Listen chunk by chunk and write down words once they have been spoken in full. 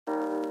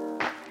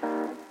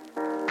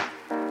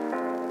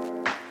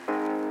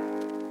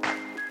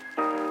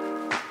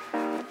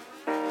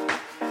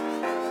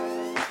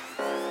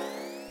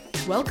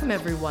Welcome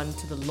everyone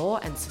to the Law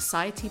and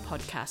Society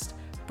podcast,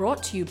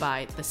 brought to you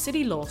by the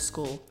City Law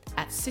School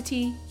at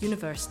City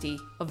University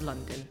of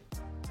London.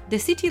 The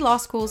City Law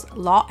School's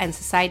Law and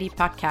Society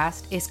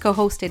podcast is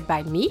co-hosted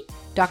by me,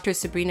 Dr.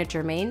 Sabrina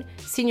Germain,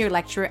 Senior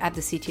Lecturer at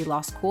the City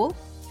Law School.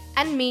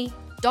 And me,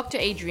 Dr.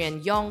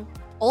 Adrienne Yong,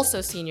 also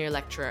Senior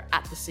Lecturer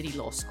at the City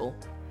Law School.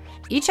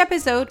 Each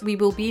episode, we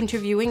will be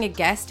interviewing a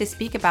guest to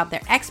speak about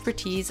their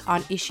expertise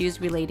on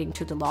issues relating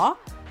to the law,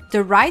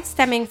 the rights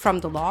stemming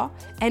from the law,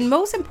 and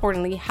most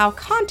importantly, how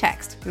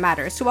context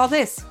matters to all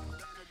this.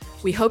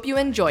 We hope you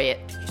enjoy it.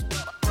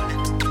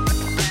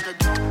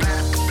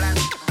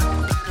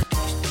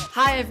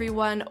 Hi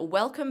everyone,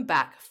 welcome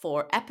back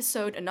for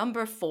episode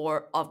number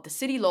 4 of the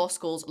City Law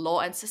School's Law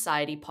and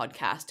Society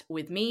podcast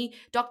with me,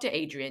 Dr.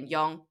 Adrienne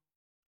Yong.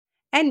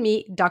 And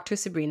me, Dr.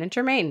 Sabrina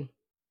Germain.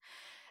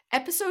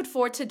 Episode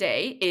 4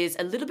 today is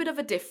a little bit of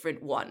a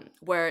different one.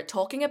 We're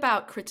talking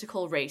about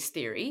critical race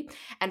theory,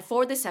 and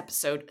for this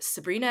episode,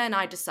 Sabrina and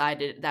I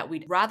decided that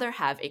we'd rather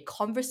have a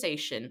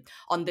conversation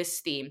on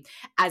this theme,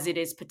 as it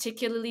is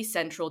particularly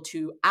central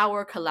to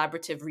our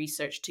collaborative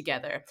research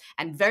together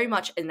and very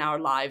much in our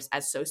lives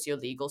as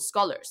socio-legal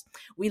scholars.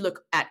 We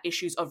look at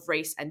issues of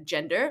race and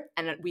gender,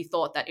 and we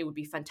thought that it would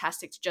be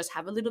fantastic to just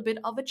have a little bit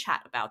of a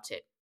chat about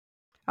it.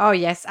 Oh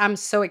yes, I'm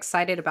so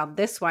excited about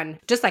this one.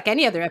 Just like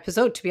any other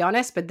episode, to be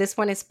honest, but this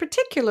one is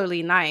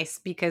particularly nice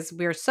because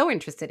we're so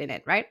interested in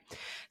it, right?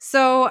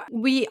 So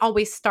we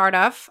always start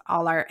off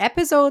all our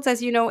episodes,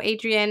 as you know,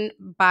 Adrienne,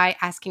 by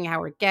asking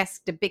our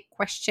guests the big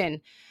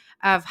question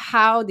of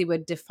how they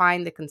would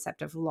define the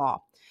concept of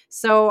law.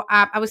 So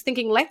I was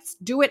thinking, let's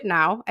do it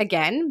now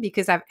again,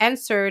 because I've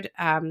answered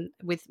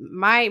with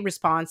my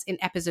response in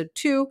episode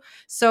 2.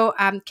 So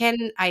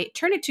can I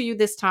turn it to you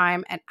this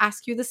time and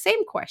ask you the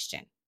same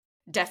question?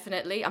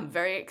 Definitely. I'm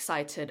very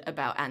excited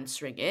about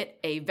answering it.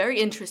 A very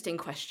interesting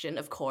question,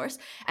 of course.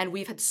 And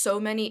we've had so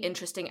many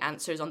interesting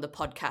answers on the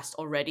podcast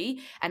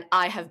already. And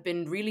I have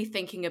been really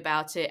thinking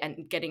about it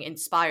and getting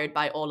inspired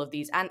by all of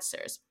these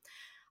answers.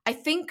 I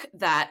think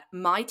that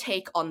my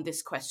take on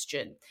this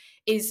question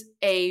is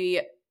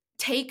a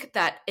take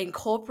that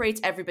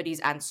incorporates everybody's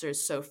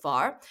answers so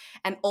far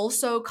and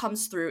also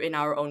comes through in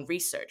our own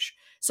research.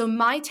 So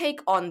my take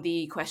on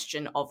the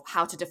question of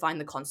how to define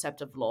the concept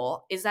of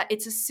law is that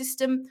it's a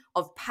system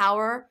of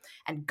power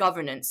and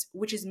governance,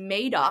 which is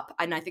made up,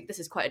 and I think this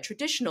is quite a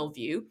traditional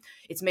view,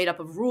 it's made up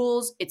of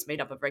rules, it's made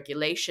up of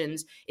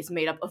regulations, it's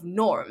made up of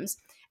norms.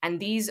 And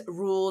these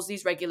rules,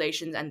 these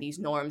regulations, and these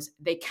norms,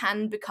 they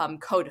can become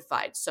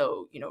codified.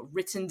 So,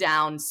 written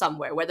down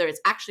somewhere, whether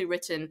it's actually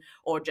written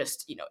or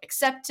just,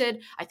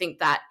 accepted. I think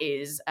that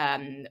is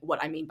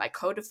what I mean by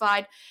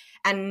codified.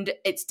 And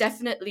it's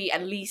definitely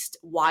at least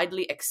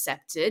widely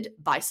accepted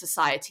by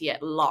society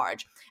at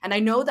large. And I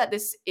know that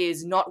this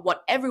is not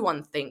what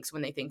everyone thinks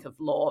when they think of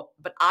law,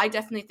 but I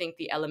definitely think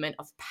the element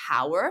of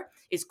power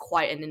is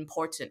quite an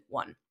important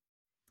one.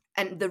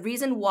 And the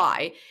reason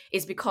why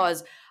is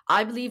because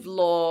I believe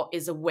law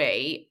is a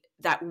way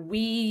that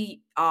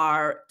we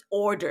are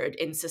ordered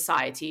in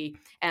society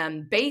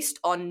based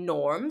on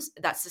norms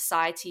that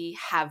society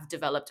have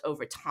developed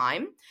over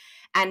time.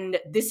 And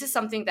this is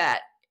something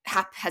that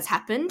has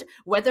happened,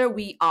 whether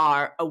we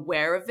are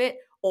aware of it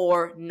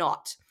or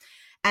not.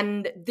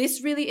 And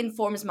this really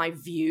informs my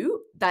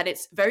view that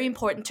it's very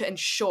important to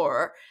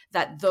ensure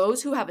that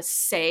those who have a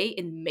say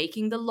in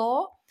making the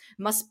law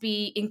must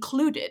be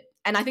included.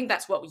 And I think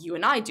that's what you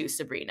and I do,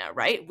 Sabrina,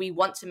 right? We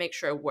want to make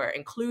sure we're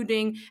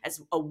including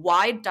as a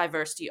wide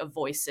diversity of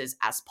voices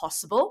as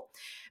possible,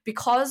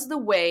 because the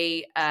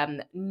way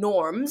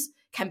norms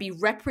can be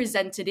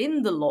represented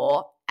in the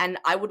law, and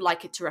I would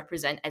like it to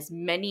represent as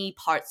many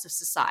parts of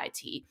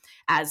society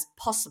as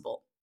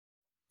possible.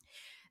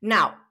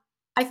 Now,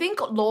 I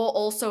think law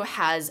also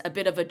has a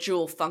bit of a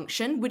dual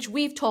function, which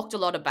we've talked a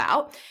lot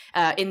about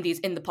in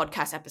the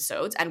podcast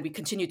episodes, and we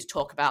continue to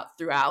talk about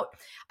throughout.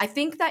 I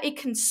think that it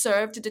can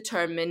serve to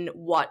determine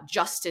what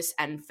justice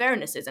and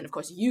fairness is. And of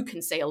course, you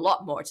can say a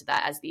lot more to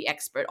that as the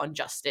expert on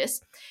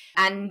justice.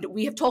 And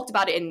we have talked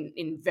about it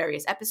in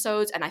various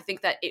episodes, and I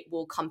think that it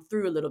will come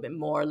through a little bit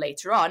more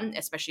later on,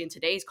 especially in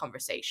today's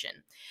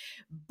conversation.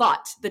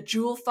 But the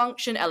dual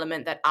function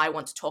element that I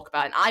want to talk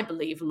about, and I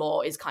believe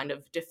law is kind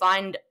of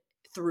defined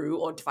through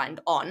or defined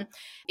on,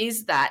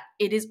 is that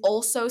it is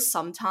also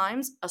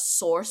sometimes a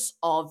source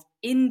of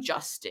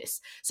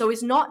injustice. So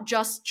it's not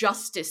just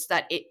justice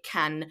that it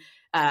can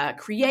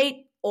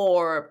create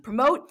or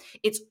promote,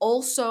 it's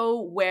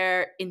also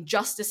where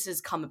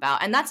injustices come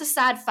about. And that's a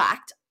sad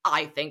fact,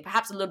 I think,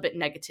 perhaps a little bit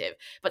negative,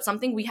 but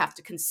something we have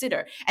to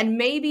consider. And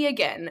maybe,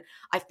 again,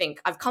 I think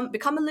I've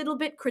become a little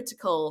bit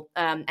critical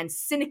and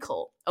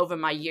cynical over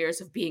my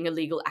years of being a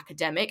legal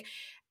academic,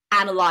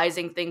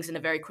 analyzing things in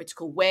a very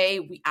critical way.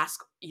 We ask,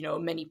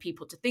 many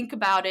people to think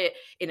about it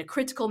in a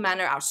critical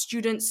manner, our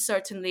students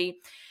certainly.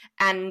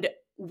 And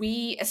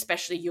we,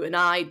 especially you and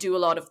I, do a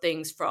lot of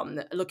things from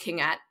looking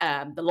at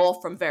the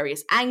law from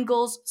various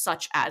angles,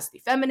 such as the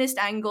feminist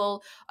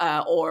angle,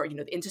 or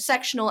the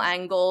intersectional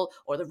angle,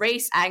 or the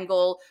race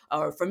angle.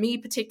 Or for me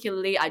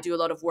particularly, I do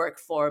a lot of work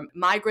for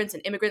migrants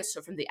and immigrants,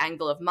 so from the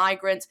angle of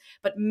migrants.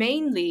 But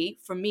mainly,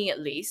 for me at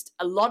least,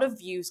 a lot of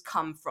views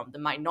come from the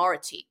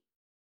minority.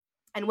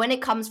 And when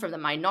it comes from the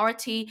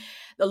minority,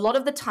 a lot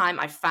of the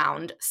time I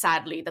found,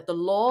 sadly, that the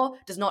law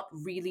does not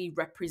really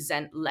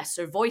represent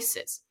lesser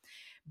voices.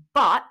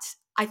 But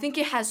I think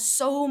it has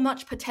so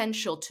much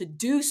potential to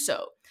do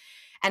so.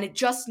 And it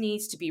just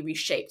needs to be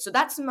reshaped. So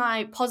that's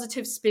my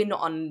positive spin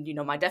on,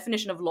 my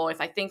definition of law. If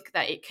I think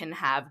that it can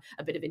have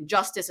a bit of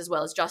injustice as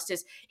well as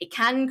justice, it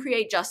can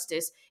create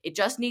justice. It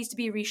just needs to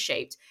be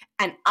reshaped.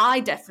 And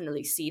I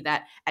definitely see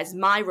that as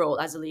my role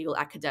as a legal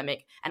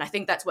academic. And I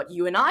think that's what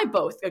you and I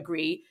both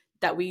agree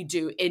that we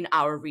do in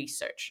our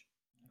research.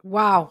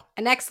 Wow,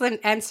 an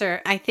excellent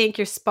answer. I think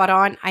you're spot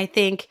on. I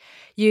think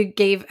you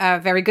gave a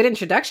very good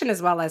introduction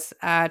as well as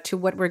to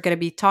what we're going to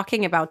be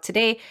talking about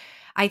today.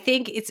 I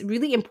think it's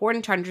really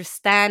important to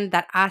understand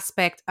that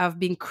aspect of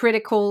being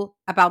critical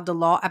about the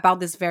law, about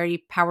this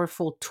very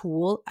powerful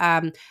tool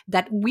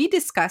that we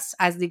discuss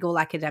as legal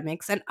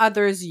academics and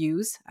others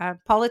use,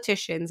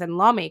 politicians and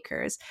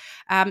lawmakers,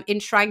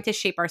 in trying to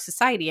shape our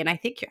society. And I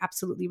think you're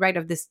absolutely right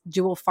of this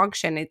dual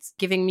function. It's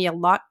giving me a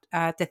lot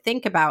to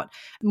think about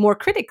more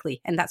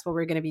critically. And that's what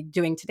we're going to be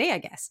doing today, I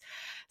guess.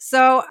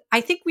 So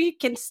I think we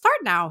can start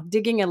now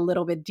digging a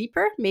little bit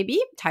deeper,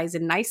 maybe ties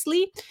in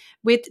nicely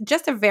with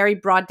just a very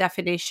broad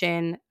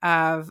definition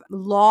of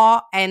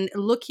law and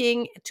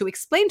looking to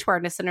explain to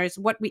our listeners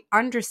what we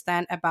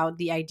understand about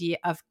the idea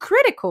of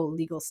critical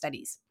legal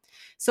studies.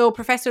 So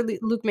Professor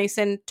Luke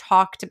Mason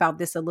talked about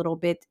this a little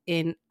bit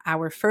in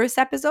our first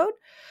episode,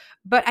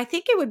 but I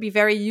think it would be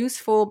very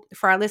useful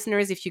for our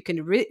listeners if you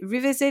can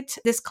revisit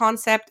this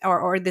concept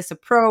or this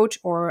approach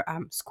or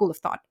school of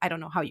thought. I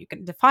don't know how you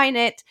can define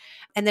it.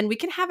 And then we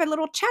can have a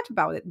little chat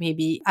about it,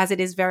 maybe, as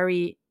it is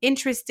very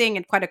interesting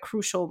and quite a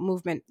crucial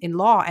movement in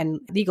law and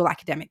legal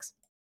academics.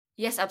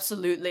 Yes,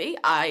 absolutely.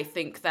 I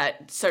think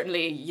that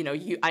certainly,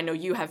 I know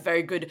you have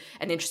very good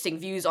and interesting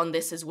views on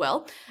this as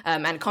well.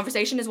 And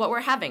conversation is what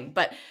we're having.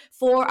 But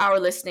for our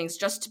listenings,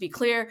 just to be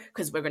clear,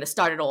 because we're going to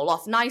start it all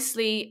off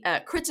nicely,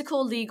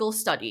 critical legal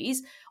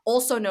studies,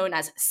 also known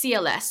as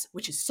CLS,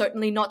 which is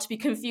certainly not to be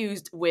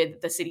confused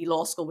with the City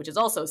Law School, which is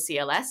also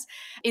CLS,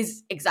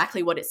 is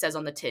exactly what it says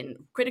on the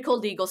tin. Critical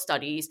legal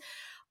studies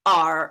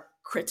are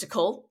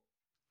critical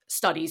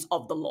studies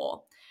of the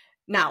law.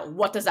 Now,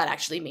 what does that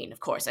actually mean?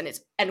 Of course,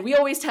 and we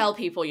always tell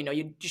people,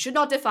 you should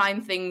not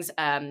define things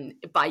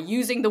by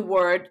using the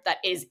word that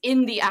is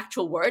in the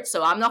actual word.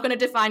 So I'm not going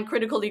to define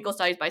critical legal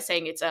studies by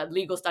saying it's a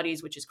legal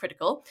studies which is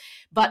critical,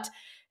 but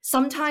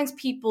sometimes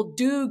people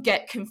do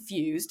get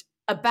confused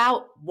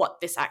about what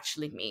this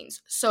actually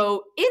means.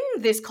 So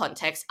in this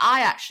context,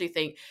 I actually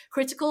think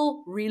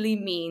critical really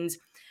means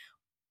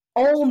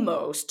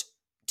almost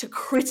to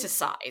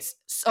criticize.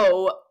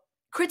 So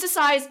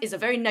criticize is a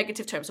very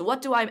negative term. So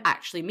what do I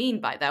actually mean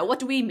by that? What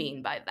do we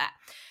mean by that?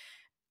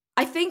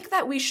 I think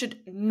that we should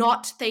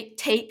not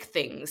take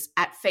things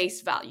at face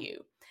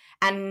value.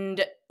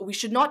 And we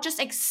should not just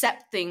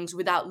accept things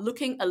without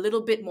looking a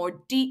little bit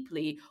more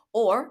deeply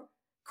or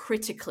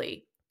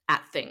critically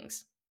at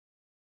things.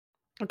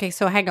 Okay,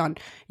 so hang on.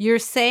 You're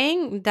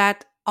saying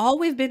that all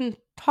we've been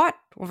taught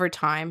over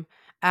time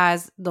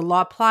as the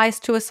law applies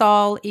to us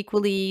all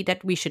equally,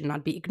 that we should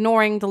not be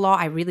ignoring the law.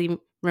 I really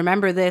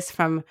remember this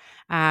from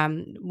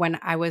when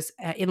I was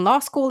in law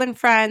school in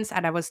France,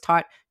 and I was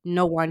taught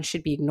no one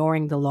should be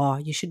ignoring the law.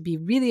 You should be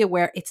really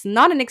aware. It's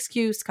not an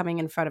excuse coming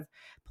in front of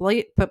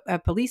a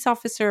police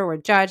officer or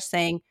a judge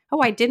saying,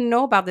 oh, I didn't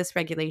know about this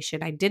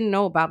regulation. I didn't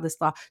know about this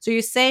law. So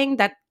you're saying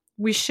that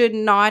we should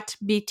not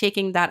be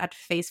taking that at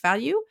face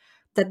value,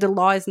 that the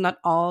law is not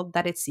all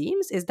that it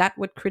seems? Is that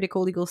what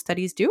critical legal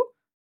studies do?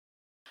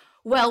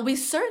 Well, we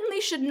certainly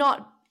should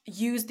not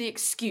use the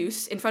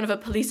excuse in front of a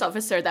police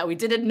officer that we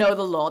didn't know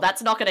the law.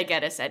 That's not going to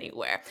get us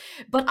anywhere.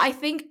 But I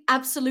think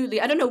absolutely,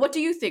 I don't know, what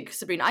do you think,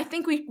 Sabrina? I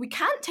think we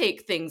can't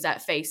take things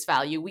at face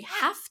value. We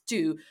have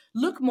to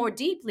look more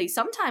deeply.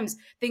 Sometimes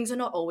things are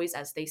not always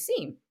as they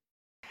seem.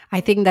 I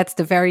think that's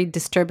the very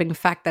disturbing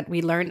fact that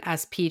we learn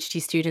as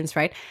PhD students,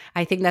 right?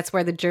 I think that's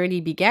where the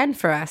journey began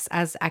for us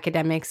as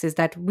academics, is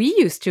that we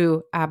used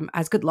to,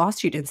 as good law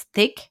students,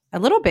 take a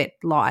little bit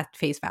law at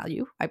face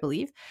value, I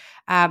believe,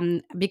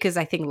 because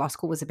I think law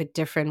school was a bit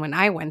different when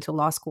I went to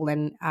law school,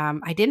 and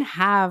I didn't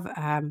have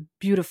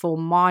beautiful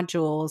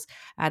modules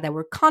that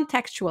were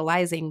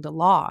contextualizing the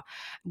law,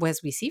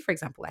 as we see, for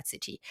example, at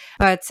City.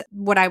 But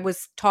what I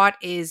was taught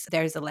is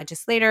there's a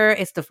legislator,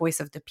 it's the voice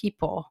of the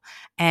people,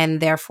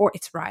 and therefore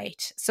it's right.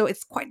 So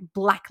it's quite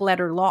black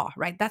letter law,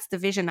 right? That's the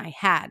vision I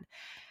had.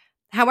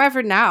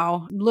 However,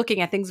 now looking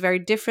at things very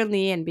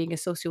differently and being a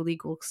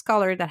socio-legal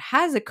scholar that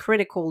has a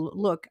critical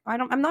look,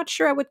 I'm not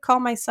sure I would call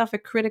myself a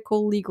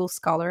critical legal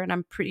scholar, and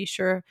I'm pretty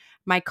sure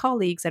my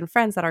colleagues and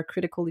friends that are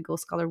critical legal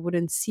scholar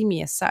wouldn't see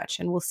me as such,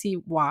 and we'll see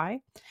why.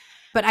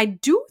 But I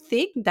do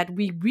think that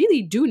we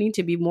really do need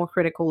to be more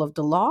critical of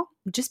the law,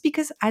 just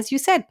because, as you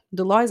said,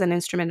 the law is an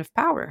instrument of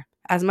power.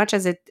 As much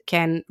as it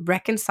can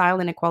reconcile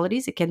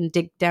inequalities, it can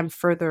dig them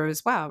further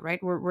as well, right?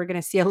 We're going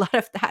to see a lot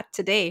of that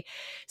today.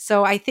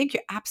 So I think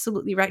you're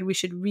absolutely right. We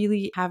should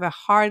really have a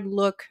hard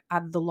look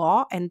at the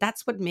law. And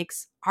that's what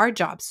makes our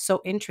jobs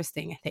so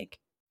interesting, I think.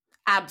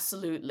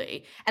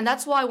 Absolutely. And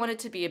that's why I wanted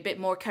to be a bit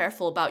more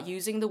careful about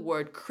using the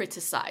word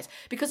criticize,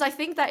 because I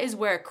think that is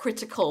where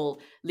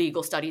critical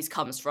legal studies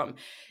comes from.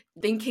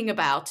 Thinking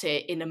about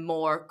it in a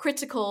more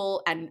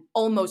critical and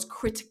almost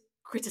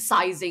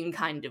criticizing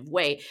kind of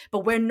way.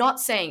 But we're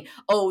not saying,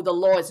 oh, the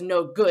law is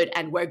no good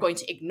and we're going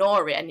to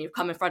ignore it. And you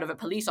come in front of a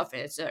police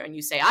officer and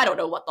you say, I don't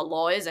know what the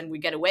law is, and we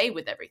get away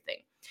with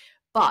everything.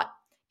 But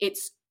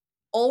it's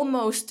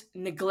almost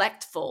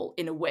neglectful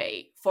in a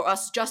way for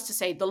us just to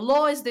say the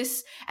law is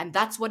this and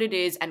that's what it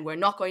is, and we're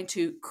not going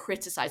to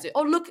criticize it.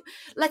 Or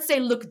let's say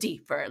look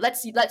deeper.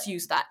 Let's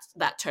use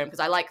that term, because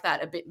I like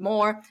that a bit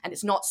more and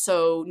it's not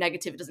so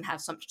negative. It doesn't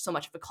have so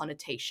much of a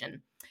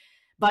connotation.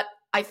 But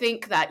I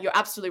think that you're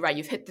absolutely right.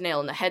 You've hit the nail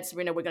on the head,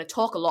 Sabrina. We're going to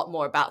talk a lot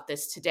more about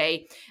this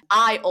today.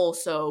 I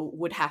also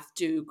would have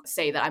to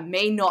say that I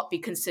may not be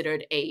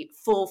considered a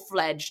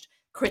full-fledged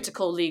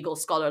critical legal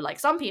scholar like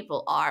some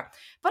people are,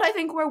 but I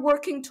think we're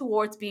working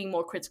towards being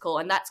more critical,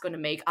 and that's going to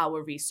make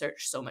our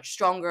research so much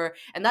stronger.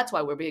 And that's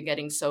why we're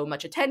getting so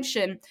much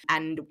attention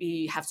and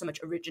we have so much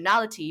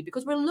originality,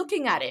 because we're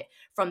looking at it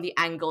from the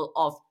angle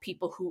of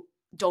people who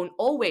don't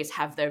always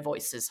have their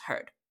voices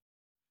heard.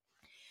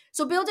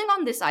 So building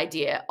on this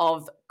idea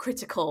of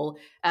critical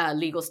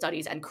legal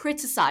studies and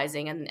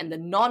criticizing and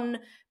the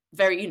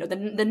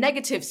the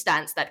negative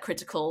stance that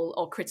critical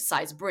or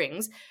criticize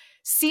brings,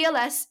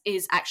 CLS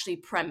is actually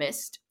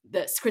premised,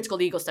 the critical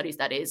legal studies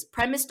that is,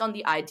 premised on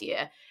the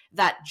idea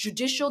that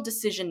judicial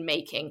decision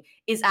making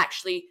is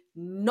actually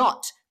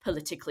not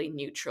politically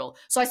neutral.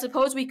 So I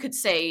suppose we could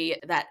say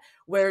that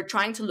we're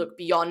trying to look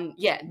beyond,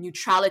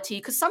 neutrality,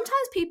 because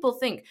sometimes people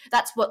think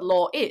that's what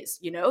law is,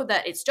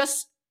 that it's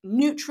just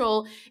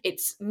neutral,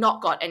 it's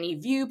not got any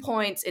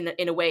viewpoints,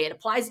 in a way it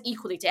applies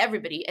equally to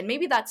everybody, and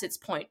maybe that's its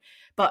point.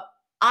 But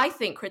I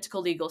think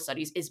critical legal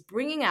studies is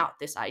bringing out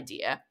this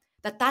idea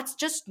that that's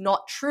just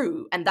not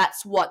true, and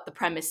that's what the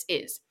premise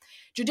is.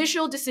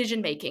 Judicial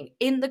decision making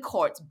in the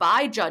courts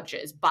by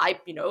judges, by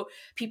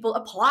people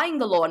applying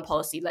the law and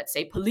policy, let's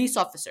say police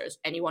officers,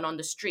 anyone on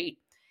the street,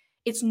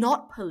 it's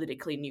not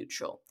politically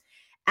neutral.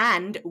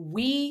 And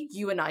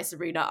you and I,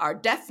 Sabrina, are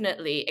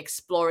definitely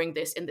exploring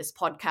this in this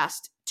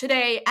podcast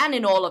today and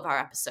in all of our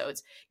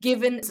episodes,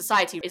 given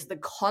society is the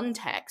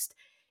context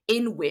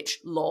in which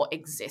law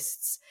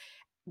exists.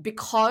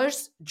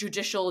 Because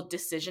judicial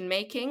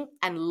decision-making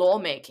and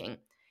lawmaking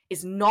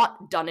is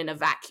not done in a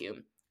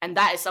vacuum, and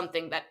that is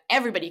something that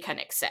everybody can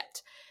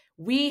accept,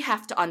 we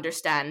have to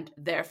understand,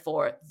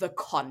 therefore, the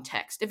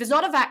context. If it's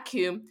not a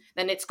vacuum,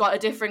 then it's got a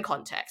different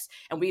context.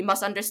 And we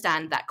must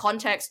understand that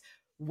context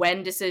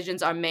when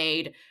decisions are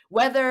made,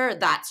 whether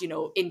that's,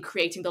 in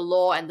creating the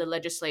law and the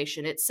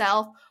legislation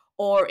itself,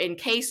 or in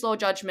case law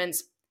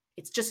judgments.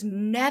 It's just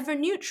never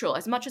neutral,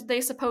 as much as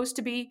they're supposed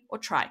to be or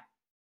try.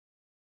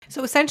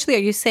 So essentially, are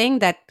you saying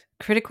that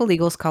critical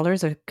legal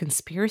scholars are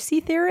conspiracy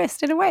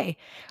theorists in a way,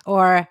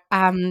 or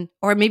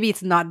maybe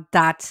it's not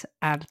that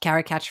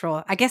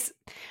caricatural? I guess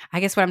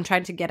what I'm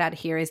trying to get at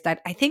here is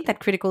that I think that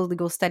critical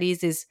legal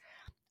studies is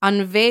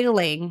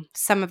unveiling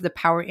some of the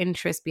power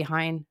interest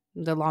behind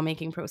the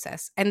lawmaking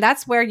process, and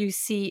that's where you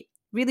see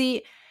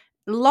really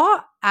law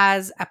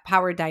as a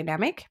power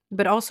dynamic,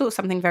 but also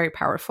something very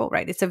powerful,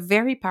 right? It's a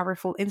very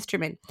powerful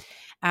instrument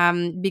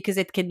because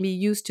it can be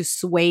used to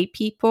sway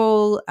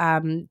people,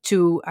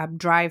 to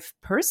drive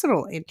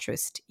personal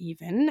interest,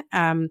 even.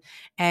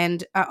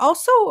 And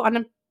also, on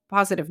a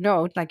positive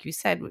note, like you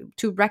said,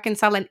 to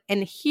reconcile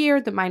and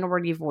hear the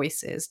minority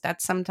voices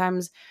that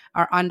sometimes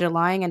are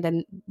underlying and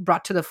then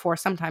brought to the fore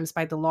sometimes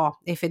by the law,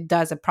 if it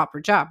does a proper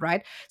job,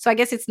 right? So I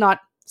guess it's not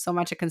so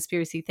much a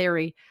conspiracy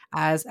theory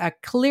as a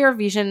clear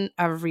vision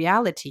of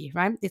reality,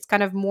 right? It's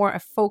kind of more a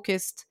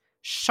focused,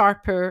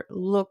 sharper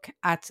look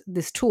at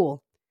this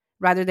tool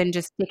rather than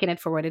just taking it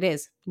for what it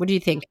is. What do you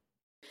think?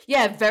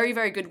 Yeah, very,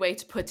 very good way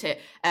to put it.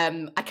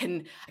 I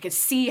can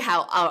see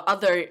how our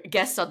other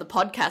guests on the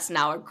podcast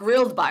now are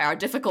grilled by our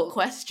difficult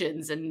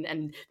questions,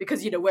 and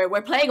because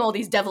we're playing all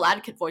these devil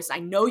advocate voices. I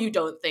know you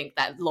don't think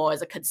that law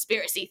is a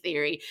conspiracy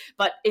theory,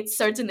 but it's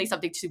certainly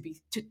something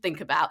to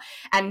think about.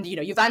 And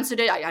you've answered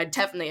it. I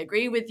definitely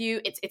agree with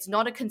you. It's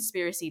not a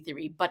conspiracy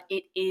theory, but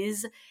it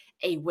is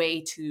a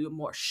way to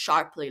more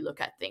sharply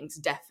look at things,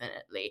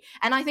 definitely.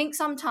 And I think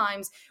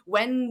sometimes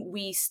when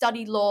we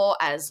study law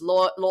as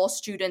law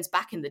students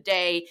back in the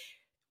day,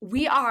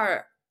 we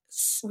are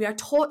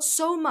taught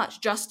so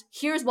much, just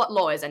here's what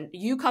law is. And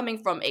you coming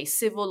from a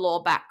civil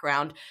law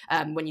background,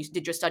 when you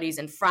did your studies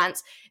in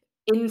France,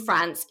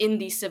 in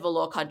these civil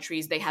law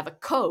countries, they have a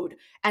code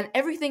and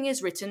everything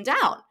is written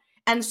down.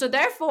 And so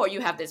therefore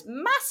you have this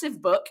massive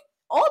book,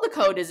 all the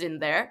code is in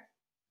there,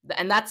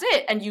 And that's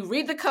it. And you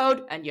read the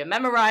code and you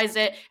memorize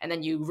it and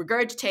then you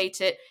regurgitate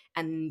it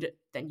and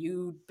then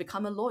you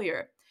become a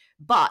lawyer.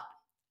 But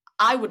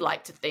I would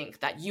like to think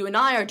that you and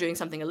I are doing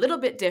something a little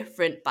bit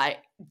different by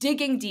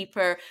digging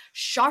deeper,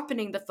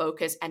 sharpening the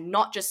focus, and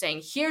not just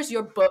saying, here's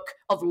your book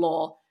of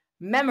law,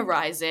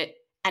 memorize it,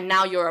 and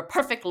now you're a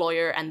perfect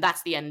lawyer, and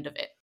that's the end of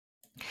it.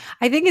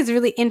 I think it's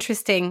really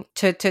interesting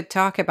to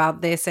talk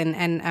about this, and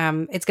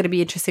it's going to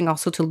be interesting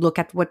also to look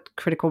at what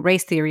critical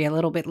race theory a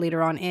little bit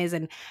later on is,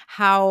 and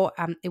how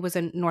it was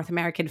a North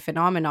American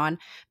phenomenon.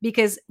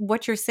 Because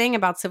what you're saying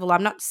about civil law,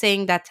 I'm not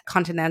saying that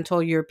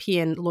continental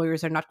European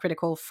lawyers are not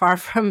critical. Far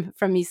from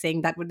me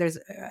saying that. There's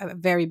a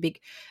very big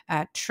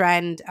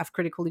trend of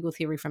critical legal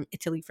theory from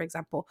Italy, for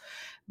example.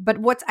 But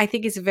what I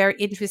think is very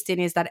interesting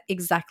is that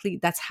exactly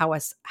that's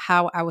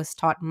how I was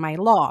taught my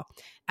law.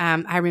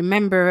 I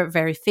remember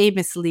very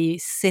famously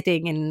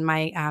sitting in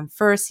my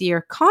first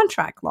year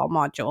contract law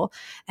module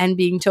and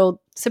being told,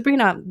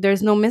 Sabrina,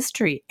 there's no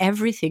mystery.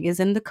 Everything is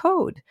in the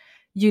code.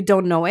 You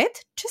don't know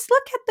it? Just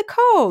look at the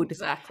code.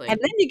 Exactly. And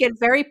then you get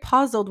very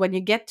puzzled when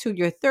you get to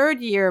your third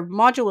year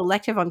module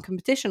elective on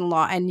competition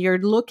law and you're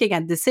looking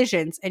at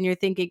decisions and you're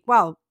thinking,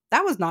 well,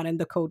 that was not in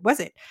the code,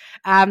 was it?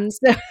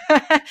 So,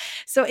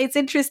 so it's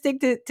interesting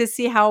to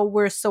see how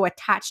we're so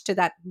attached to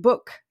that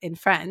book in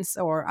France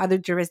or other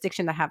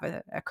jurisdiction that have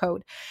a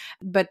code.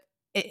 But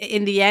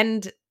in the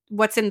end,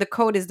 what's in the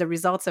code is the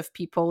results of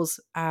people's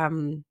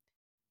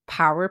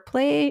power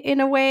play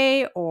in a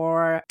way,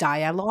 or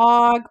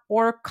dialogue,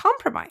 or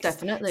compromise.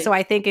 Definitely. So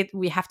I think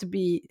we have to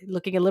be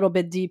looking a little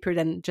bit deeper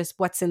than just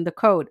what's in the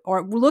code,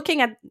 or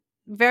looking at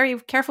very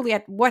carefully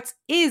at what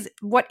is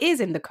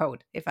in the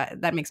code, if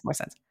that makes more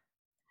sense.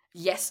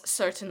 Yes,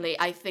 certainly.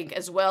 I think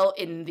as well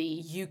in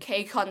the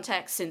UK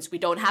context, since we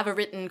don't have a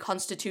written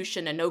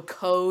constitution and no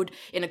code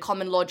in a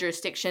common law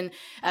jurisdiction,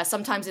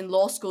 sometimes in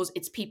law schools,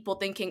 it's people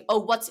thinking, oh,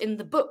 what's in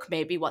the book?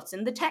 Maybe what's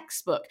in the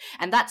textbook?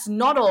 And that's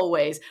not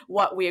always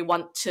what we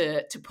want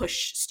to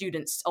push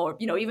students or,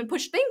 even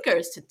push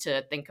thinkers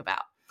to think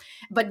about.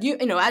 But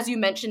as you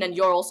mentioned, and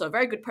you're also a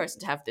very good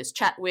person to have this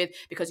chat with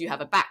because you have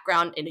a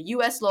background in a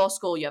US law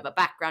school, you have a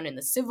background in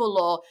the civil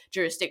law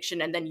jurisdiction,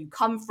 and then you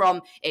come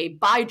from a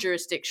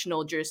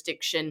bi-jurisdictional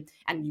jurisdiction,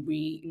 and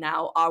we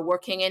now are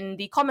working in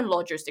the common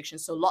law jurisdiction,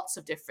 so lots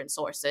of different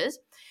sources.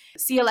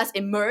 CLS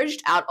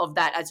emerged out of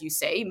that, as you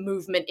say,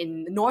 movement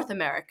in North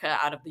America,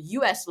 out of the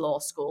US law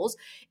schools,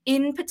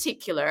 in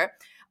particular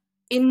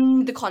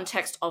in the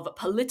context of a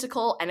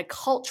political and a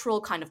cultural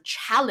kind of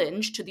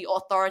challenge to the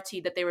authority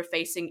that they were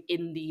facing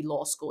in the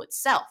law school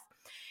itself.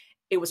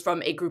 It was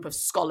from a group of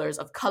scholars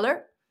of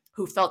color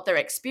who felt their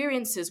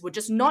experiences were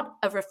just not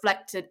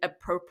reflected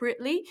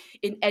appropriately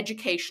in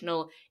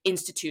educational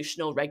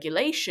institutional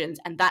regulations.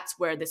 And that's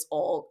where this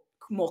all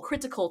more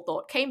critical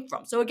thought came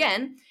from. So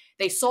again,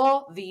 they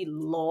saw the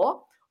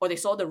law or they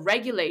saw the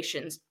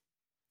regulations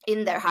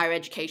in their higher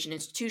education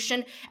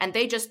institution, and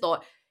they just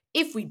thought,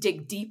 if we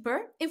dig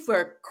deeper, if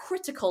we're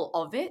critical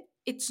of it,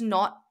 it's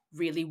not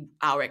really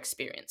our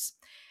experience.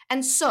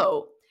 And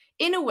so,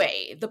 in a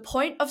way, the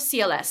point of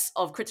CLS,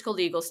 of critical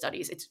legal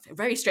studies, it's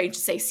very strange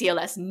to say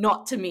CLS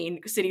not to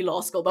mean city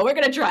law school, but we're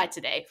going to try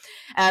today.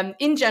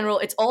 In general,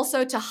 it's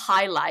also to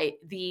highlight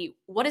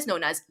what is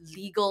known as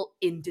legal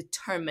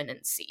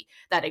indeterminacy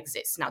that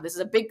exists. Now, this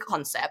is a big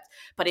concept,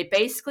 but it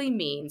basically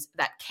means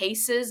that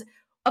cases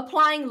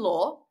applying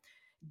law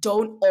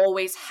don't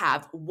always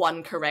have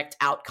one correct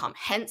outcome,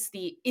 hence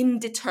the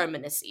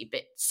indeterminacy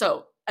bit.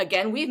 So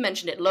again, we've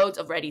mentioned it loads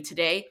already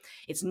today.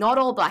 It's not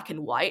all black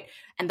and white,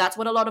 and that's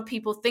what a lot of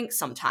people think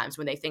sometimes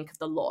when they think of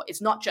the law.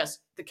 It's not just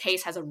the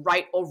case has a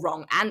right or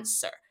wrong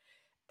answer.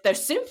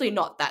 There's simply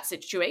not that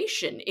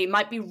situation. It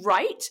might be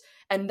right,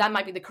 and that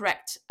might be the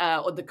correct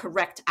or the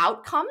correct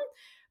outcome,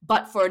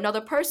 but for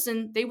another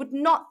person, they would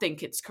not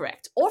think it's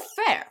correct or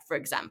fair, for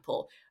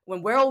example,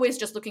 when we're always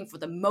just looking for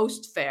the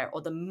most fair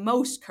or the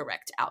most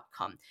correct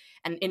outcome.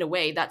 And in a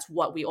way, that's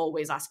what we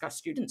always ask our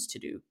students to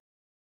do.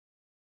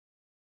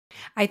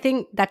 I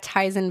think that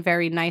ties in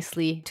very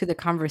nicely to the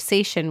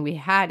conversation we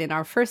had in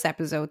our first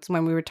episodes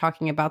when we were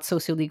talking about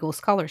sociolegal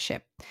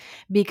scholarship.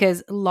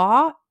 Because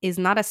law is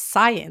not a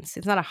science,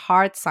 it's not a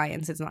hard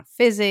science, it's not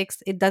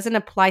physics, it doesn't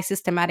apply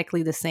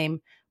systematically the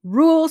same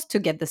rules to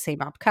get the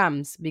same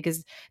outcomes,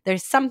 because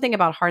there's something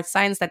about hard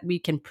science that we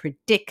can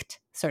predict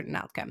certain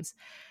outcomes.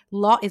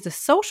 Law is a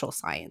social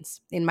science,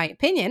 in my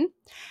opinion,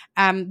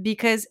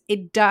 because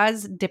it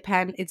does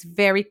depend, it's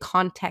very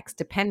context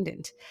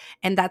dependent.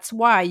 And that's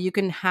why you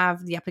can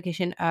have the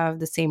application of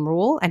the same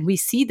rule. And we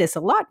see this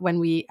a lot when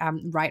we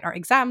write our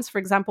exams, for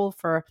example,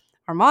 for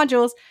our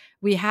modules.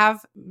 we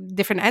have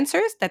different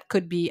answers that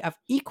could be of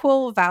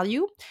equal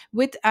value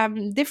with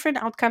different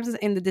outcomes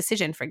in the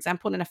decision, for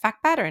example, in a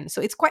fact pattern.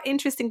 So it's quite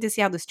interesting to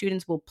see how the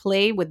students will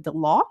play with the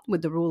law,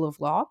 with the rule of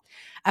law,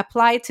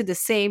 apply to the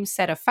same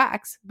set of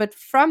facts, but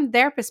from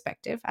their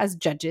perspective as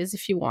judges,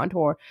 if you want,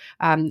 or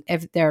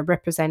if they're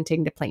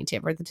representing the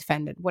plaintiff or the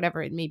defendant,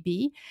 whatever it may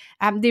be,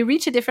 they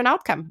reach a different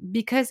outcome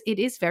because it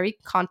is very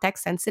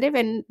context sensitive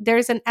and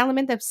there's an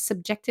element of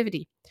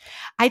subjectivity.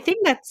 I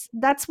think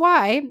that's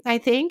why I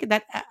think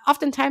that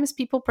oftentimes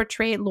people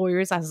portray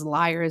lawyers as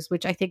liars,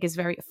 which I think is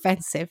very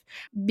offensive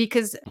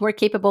because we're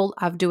capable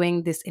of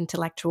doing this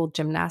intellectual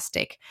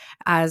gymnastic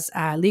as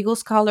legal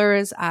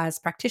scholars, as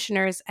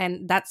practitioners,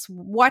 and that's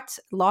what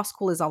law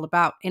school is all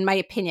about, in my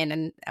opinion.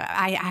 And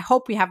I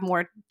hope we have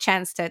more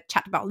chance to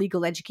chat about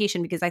legal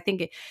education because I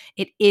think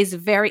it is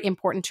very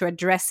important to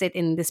address it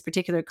in this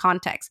particular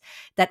context,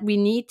 that we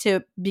need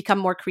to become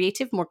more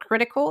creative, more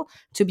critical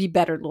to be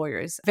better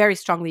lawyers. Very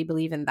strongly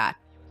believe in that.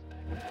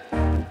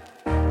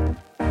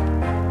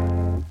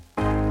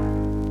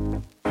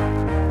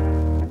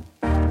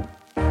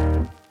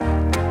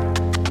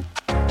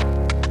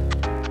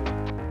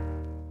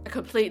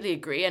 Completely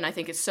agree, and I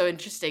think it's so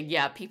interesting.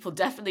 Yeah, people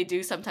definitely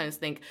do sometimes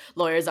think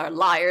lawyers are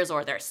liars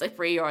or they're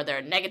slippery or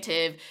they're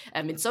negative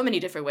in so many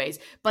different ways,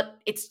 but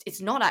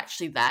it's not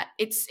actually that.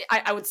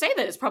 I would say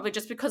that it's probably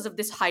just because of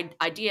this high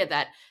idea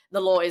that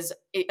the law is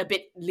a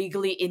bit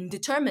legally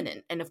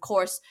indeterminate, and of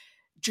course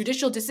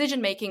judicial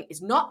decision making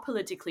is not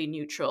politically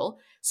neutral,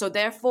 so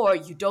therefore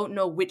you don't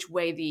know which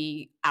way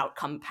the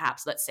outcome,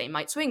 perhaps, let's say,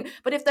 might swing.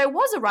 But if there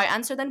was a right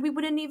answer, then we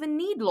wouldn't even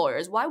need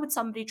lawyers. Why would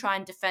somebody try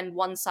and defend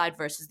one side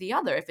versus the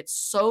other if it's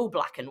so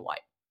black and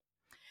white?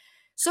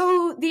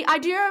 So the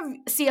idea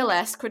of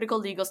CLS, critical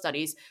legal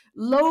studies,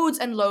 loads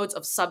and loads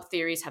of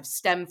sub-theories have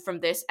stemmed from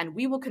this, and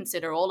we will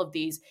consider all of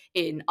these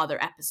in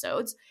other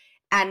episodes.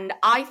 And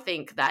I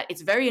think that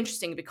it's very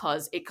interesting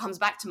because it comes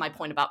back to my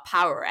point about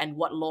power and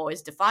what law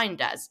is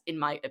defined as, in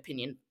my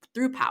opinion,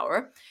 through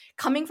power,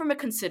 coming from a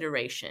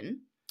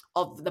consideration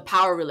of the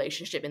power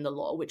relationship in the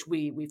law, which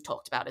we've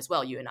talked about as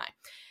well, you and I.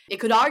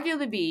 It could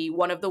arguably be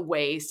one of the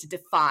ways to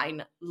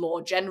define law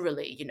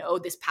generally,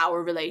 this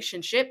power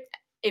relationship,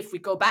 if we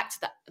go back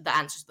to the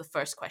answer to the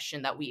first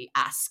question that we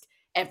ask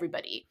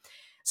everybody.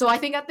 So I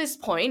think at this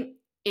point,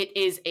 it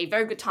is a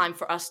very good time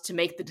for us to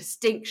make the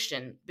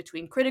distinction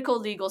between critical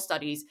legal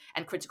studies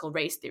and critical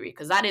race theory,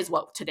 because that is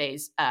what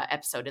today's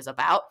episode is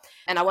about.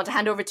 And I want to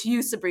hand over to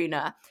you,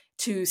 Sabrina,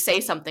 to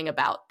say something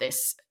about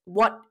this.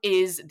 What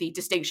is the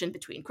distinction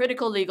between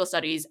critical legal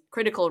studies,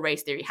 critical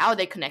race theory? How are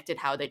they connected?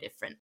 How are they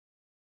different?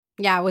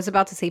 Yeah, I was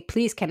about to say,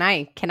 please, can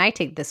I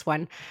take this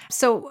one?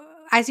 So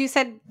as you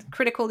said,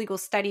 critical legal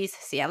studies,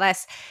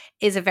 CLS,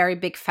 is a very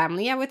big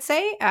family, I would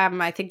say.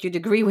 I think you'd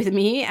agree with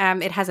me.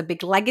 It has a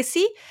big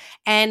legacy.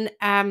 And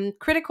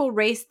critical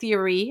race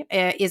theory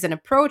is an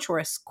approach or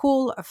a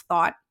school of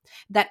thought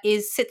that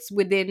sits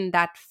within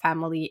that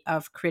family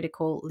of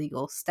critical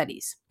legal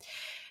studies.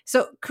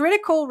 So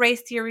critical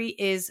race theory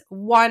is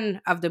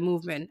one of the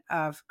movement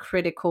of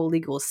critical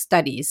legal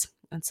studies.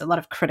 It's a lot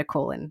of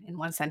critical in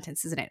one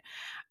sentence, isn't it?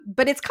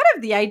 But it's kind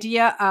of the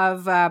idea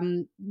of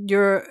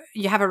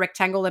you have a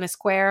rectangle and a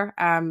square.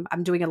 I'm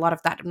doing a lot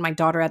of that with my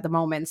daughter at the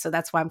moment, so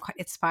that's why I'm quite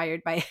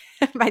inspired by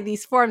by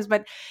these forms.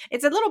 But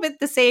it's a little bit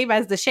the same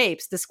as the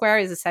shapes. The square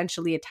is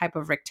essentially a type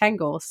of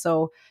rectangle.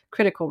 So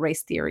critical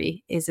race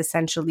theory is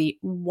essentially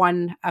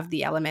one of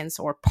the elements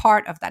or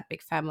part of that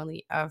big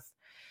family of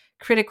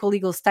critical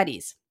legal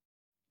studies.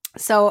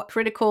 So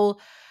critical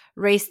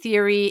race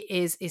theory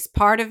is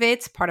part of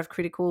it, part of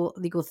critical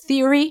legal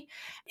theory,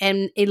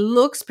 and it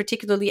looks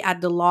particularly at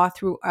the law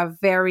through a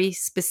very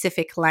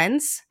specific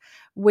lens,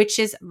 which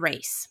is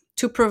race,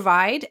 to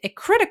provide a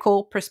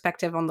critical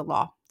perspective on the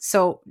law.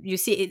 So you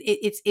see,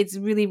 it's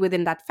really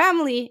within that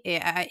family.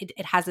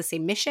 It has the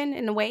same mission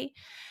in a way,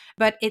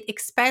 but it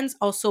expands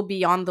also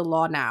beyond the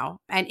law now.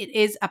 And it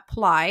is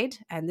applied,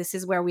 and this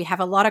is where we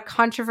have a lot of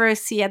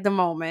controversy at the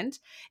moment.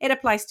 It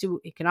applies to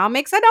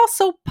economics and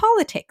also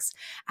politics.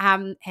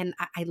 And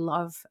I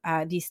love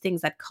these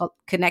things that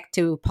connect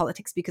to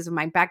politics because of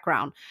my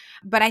background.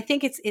 But I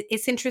think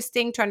it's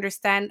interesting to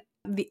understand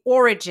the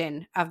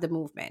origin of the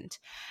movement.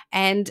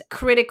 And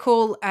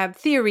critical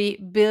theory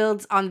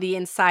builds on the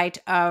insight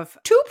of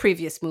two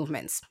previous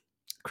movements.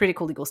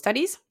 Critical legal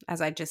studies,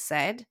 as I just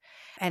said.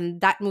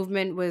 And that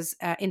movement was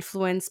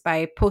influenced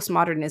by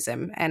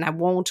postmodernism. And I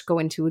won't go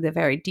into the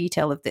very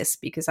detail of this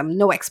because I'm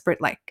no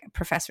expert like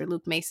Professor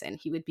Luke Mason.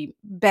 He would be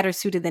better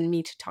suited than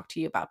me to talk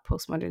to you about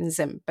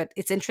postmodernism, but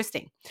it's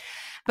interesting.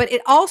 But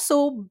it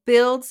also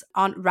builds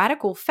on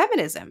radical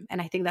feminism.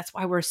 And I think that's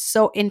why we're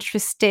so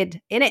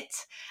interested in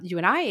it, you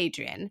and I,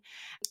 Adrienne.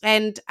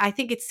 And I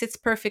think it sits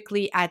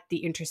perfectly at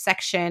the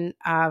intersection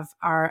of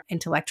our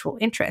intellectual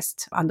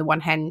interest. On the one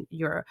hand,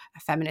 you're a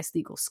feminist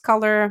legal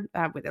scholar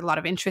with a lot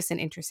of interest in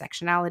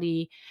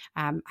intersectionality.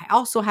 I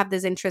also have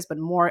this interest, but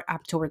more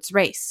up towards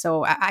race.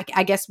 So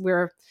I guess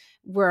we're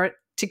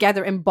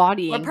together We're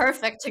embodying.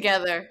 perfect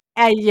together.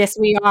 Yes,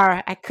 we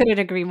are. I couldn't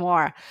agree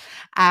more.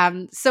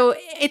 So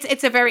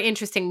it's a very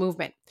interesting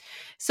movement.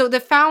 So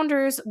the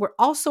founders were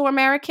also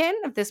American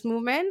of this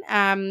movement.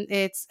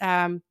 It's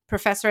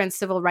professor and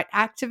civil rights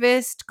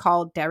activist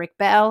called Derek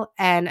Bell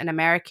and an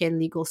American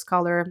legal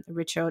scholar,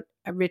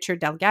 Richard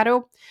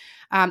Delgado,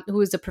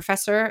 who is a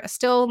professor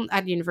still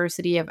at the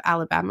University of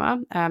Alabama,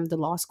 the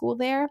law school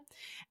there.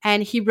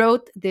 And he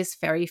wrote this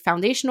very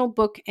foundational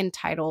book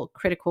entitled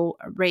Critical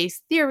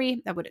Race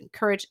Theory. I would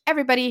encourage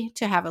everybody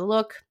to have a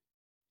look,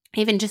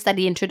 even just at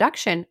the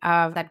introduction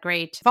of that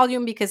great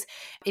volume, because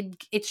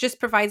it just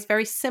provides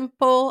very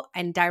simple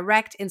and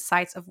direct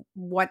insights of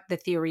what the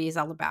theory is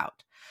all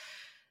about.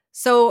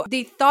 So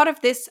they thought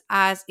of this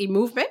as a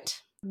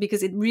movement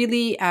because it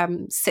really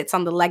sits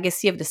on the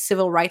legacy of the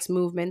civil rights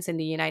movements in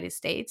the United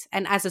States,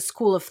 and as a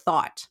school of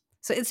thought.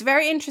 So it's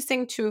very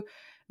interesting to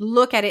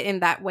look at it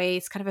in that way.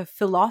 It's kind of a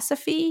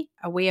philosophy,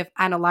 a way of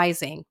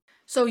analyzing.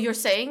 So you're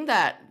saying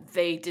that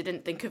they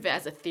didn't think of it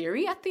as a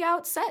theory at the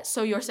outset?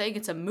 So you're saying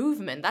it's a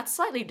movement. That's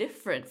slightly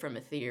different from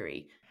a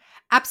theory.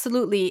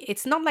 Absolutely,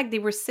 it's not like they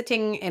were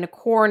sitting in a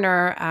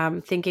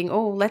corner thinking,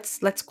 "Oh,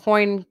 let's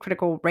coin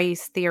critical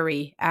race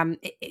theory."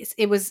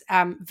 It was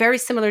very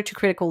similar to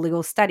critical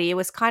legal study. It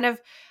was kind of,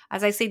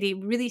 as I say, they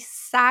really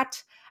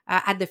sat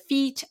at the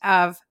feet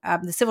of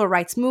the civil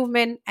rights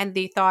movement, and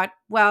they thought,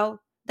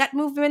 "Well, that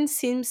movement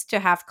seems to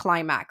have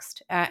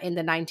climaxed in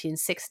the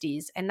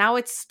 1960s, and now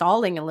it's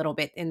stalling a little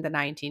bit in the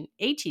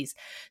 1980s."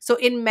 So,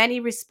 in many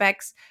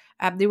respects,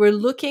 they were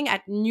looking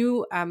at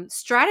new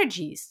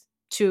strategies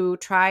to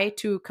try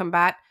to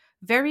combat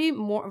very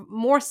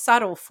more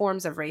subtle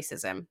forms of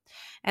racism.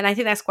 And I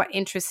think that's quite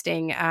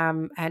interesting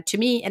to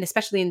me, and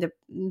especially in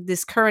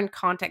this current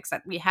context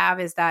that we have,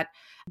 is that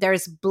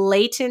there's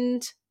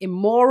blatant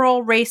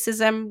immoral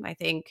racism. I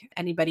think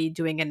anybody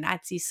doing a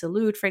Nazi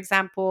salute, for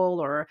example,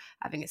 or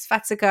having a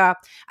swastika,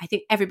 I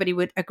think everybody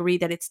would agree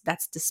that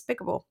that's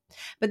despicable.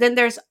 But then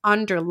there's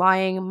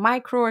underlying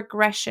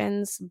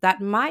microaggressions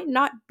that might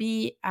not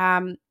be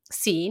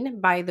seen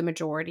by the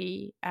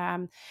majority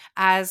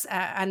as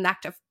an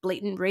act of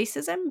blatant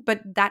racism,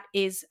 but that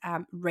is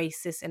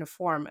racist in a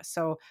form.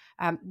 So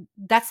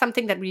that's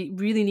something that we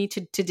really need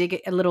to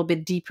dig a little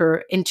bit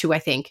deeper into, I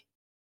think.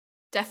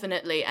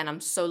 Definitely, and I'm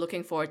so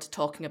looking forward to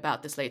talking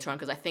about this later on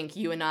because I think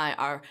you and I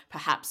are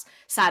perhaps,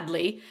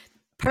 sadly,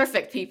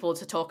 perfect people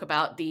to talk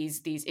about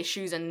these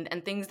issues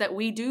and things that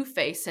we do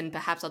face, and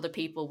perhaps other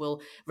people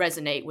will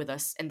resonate with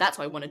us, and that's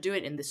why I want to do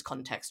it in this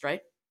context,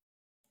 right?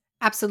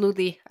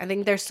 Absolutely. I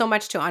think there's so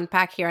much to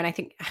unpack here. And I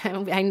think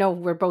I know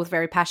we're both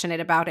very passionate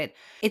about it.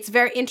 It's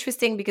very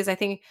interesting because I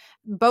think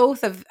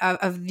both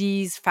of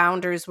these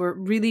founders were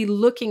really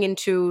looking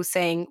into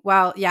saying,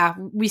 well, yeah,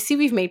 we see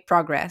we've made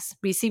progress.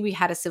 We see we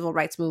had a civil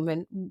rights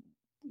movement.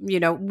 You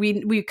know,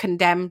 we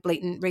condemn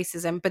blatant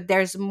racism, but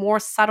there's more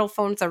subtle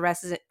forms of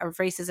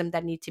racism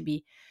that need to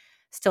be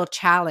still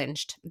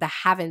challenged, that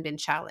haven't been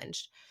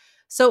challenged.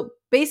 So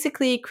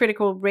basically,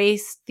 critical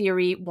race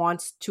theory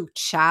wants to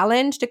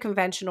challenge the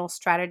conventional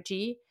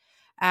strategy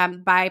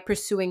by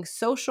pursuing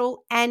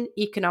social and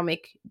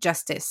economic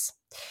justice.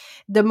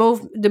 The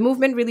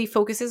movement really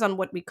focuses on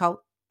what we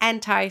call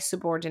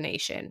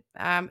anti-subordination,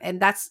 and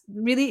that's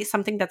really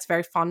something that's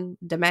very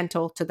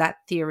fundamental to that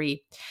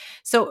theory.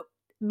 So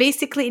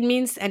basically, it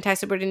means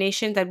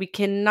anti-subordination, that we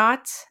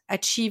cannot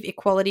achieve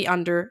equality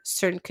under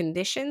certain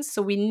conditions,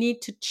 so we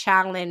need to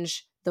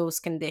challenge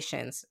those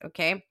conditions.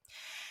 Okay,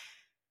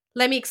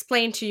 let me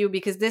explain to you,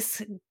 because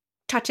this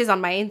touches on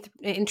my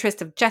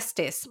interest of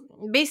justice.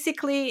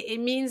 Basically, it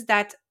means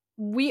that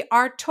we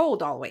are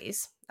told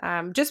always,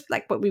 just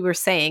like what we were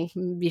saying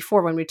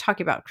before when we were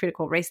talking about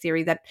critical race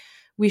theory, that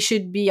we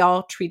should be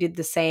all treated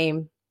the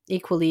same,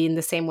 equally, in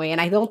the same way. And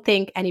I don't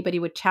think anybody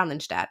would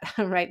challenge that,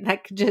 right?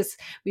 Like, just,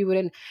 we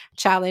wouldn't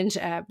challenge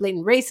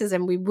blatant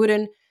racism. We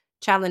wouldn't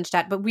challenge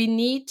that, but we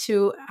need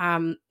to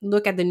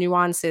look at the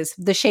nuances,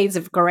 the shades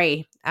of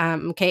gray.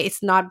 Okay,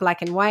 it's not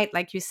black and white,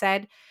 like you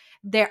said.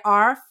 There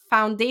are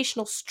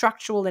foundational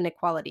structural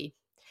inequality,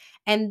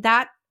 and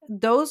that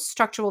those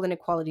structural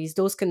inequalities,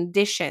 those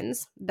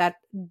conditions that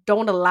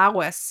don't allow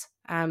us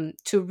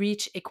to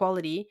reach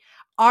equality,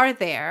 are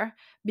there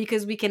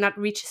because we cannot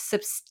reach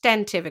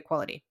substantive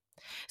equality.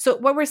 So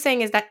what we're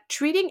saying is that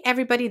treating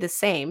everybody the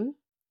same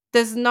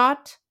does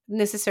not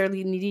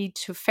necessarily lead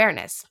to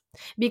fairness,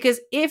 because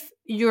if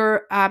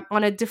you're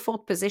on a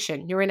default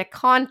position, you're in a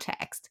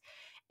context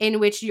in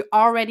which you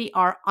already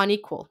are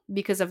unequal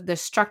because of the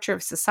structure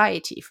of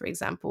society, for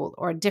example,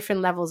 or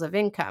different levels of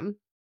income,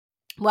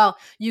 well,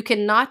 you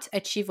cannot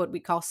achieve what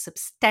we call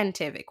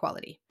substantive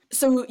equality.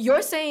 So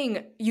you're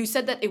saying, you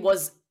said that it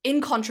was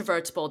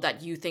incontrovertible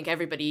that you think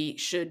everybody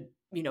should,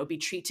 be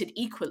treated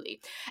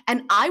equally.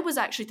 And I was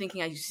actually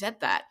thinking, as you said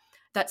that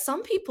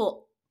some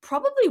people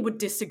probably would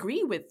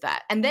disagree with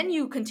that. And then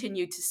you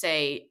continue to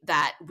say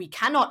that we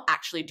cannot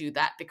actually do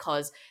that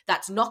because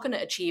that's not going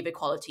to achieve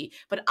equality.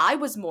 But I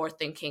was more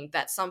thinking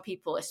that some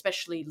people,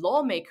 especially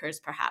lawmakers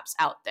perhaps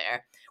out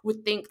there,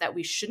 would think that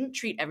we shouldn't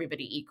treat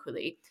everybody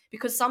equally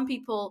because some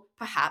people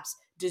perhaps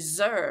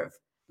deserve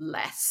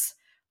less,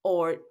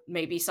 or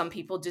maybe some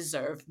people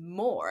deserve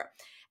more.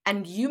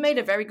 And you made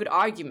a very good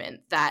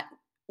argument that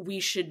we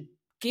should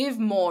give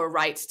more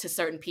rights to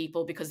certain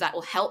people because that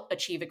will help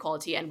achieve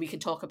equality, and we can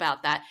talk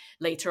about that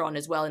later on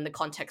as well in the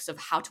context of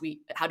how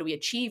do we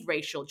achieve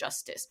racial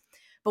justice.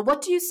 But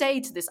what do you say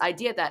to this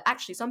idea that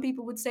actually some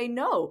people would say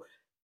no,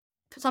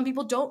 some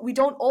people don't, we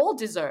don't all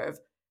deserve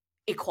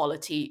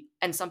equality,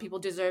 and some people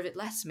deserve it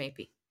less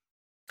maybe?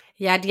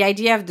 Yeah, the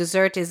idea of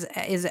desert is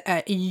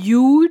a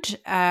huge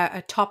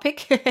a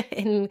topic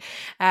in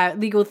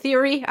legal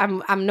theory.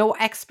 I'm no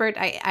expert.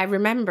 I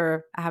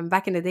remember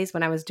back in the days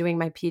when I was doing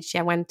my PhD,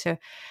 I went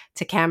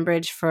to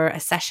Cambridge for a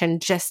session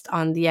just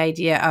on the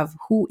idea of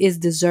who is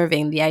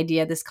deserving. The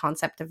idea, this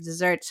concept of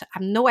desert.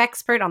 I'm no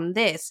expert on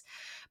this,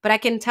 but I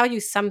can tell you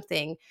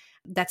something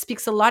that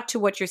speaks a lot to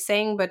what you're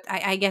saying. But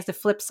I guess the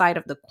flip side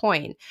of the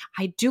coin,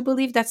 I do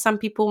believe that some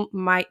people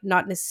might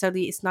not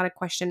necessarily, it's not a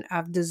question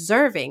of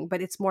deserving,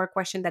 but it's more a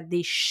question that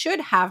they should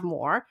have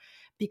more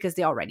because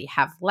they already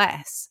have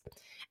less.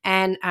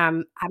 And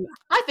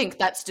I think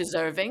that's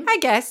deserving. I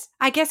guess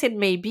it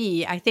may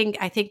be. I think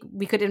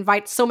we could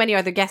invite so many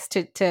other guests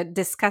to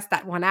discuss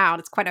that one out.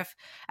 It's quite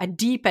a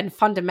deep and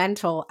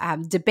fundamental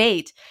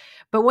debate.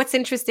 But what's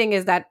interesting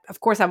is that,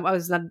 of course, I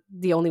was not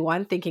the only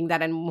one thinking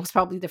that, and most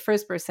probably the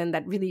first person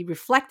that really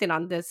reflected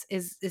on this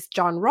is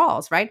John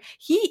Rawls, right?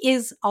 He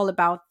is all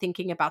about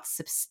thinking about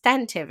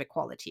substantive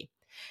equality,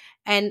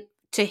 and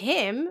to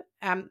him,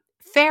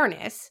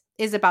 fairness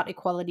is about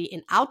equality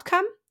in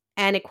outcome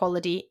and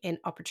equality in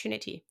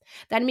opportunity.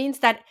 That means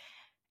that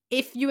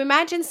if you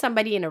imagine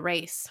somebody in a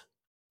race,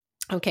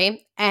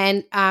 okay,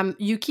 and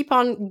you keep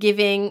on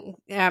giving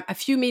a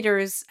few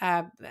meters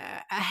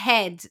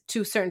ahead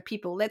to certain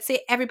people, let's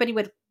say everybody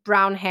with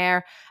brown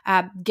hair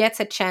gets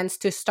a chance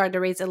to start the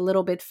race a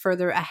little bit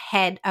further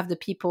ahead of the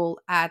people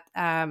at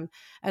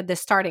the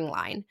starting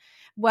line.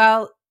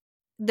 Well,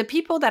 the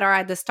people that are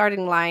at the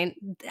starting line,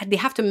 they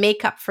have to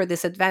make up for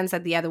this advance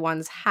that the other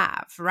ones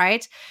have,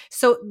 right?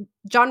 So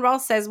John Rawls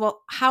says,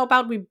 well, how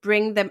about we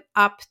bring them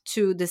up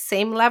to the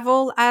same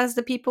level as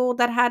the people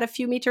that had a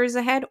few meters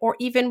ahead, or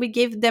even we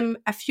give them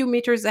a few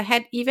meters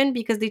ahead even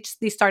because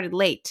they started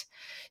late.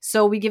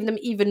 So we give them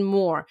even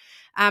more.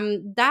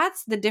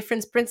 That's the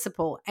difference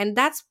principle. And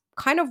that's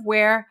kind of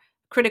where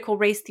critical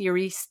race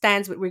theory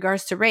stands with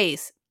regards to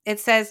race. It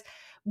says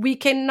we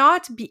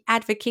cannot be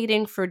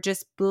advocating for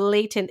just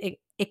blatant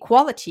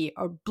equality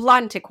or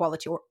blunt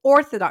equality or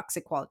orthodox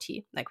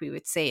equality, like we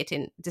would say it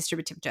in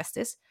distributive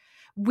justice.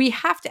 We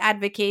have to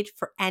advocate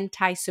for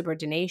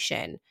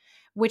anti-subordination,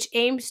 which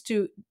aims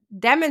to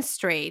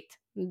demonstrate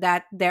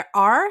that there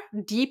are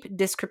deep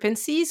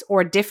discrepancies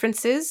or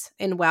differences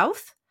in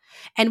wealth,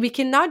 and we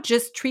cannot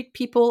just treat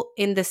people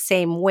in the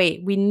same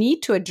way. We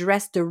need to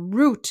address the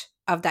root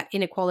of that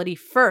inequality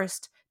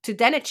first to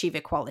then achieve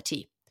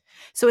equality.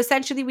 So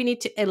essentially, we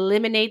need to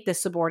eliminate the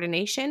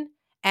subordination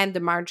and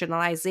the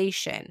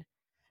marginalization,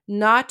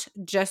 not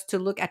just to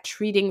look at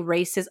treating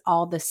races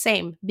all the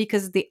same,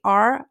 because they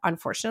are,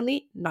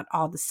 unfortunately, not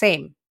all the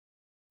same.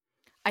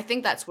 I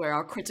think that's where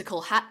our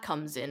critical hat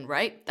comes in,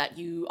 right? That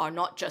you are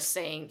not just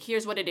saying,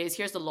 here's what it is,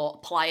 here's the law,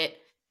 apply it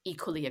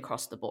equally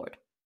across the board.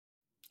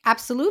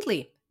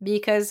 Absolutely,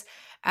 because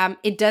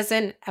it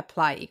doesn't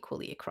apply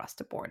equally across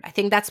the board. I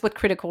think that's what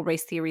critical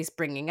race theory is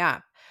bringing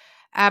up.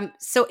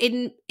 So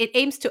it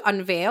aims to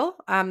unveil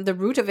the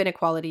root of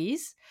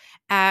inequalities,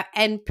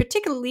 and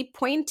particularly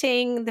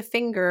pointing the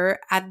finger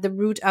at the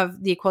root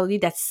of the equality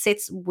that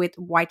sits with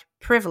white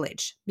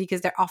privilege,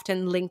 because they're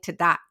often linked to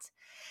that.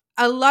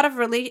 A lot of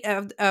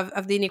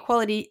the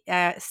inequality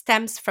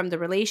stems from the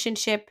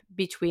relationship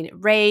between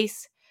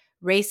race,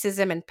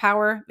 racism, and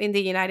power in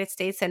the United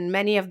States and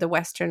many of the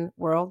Western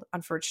world,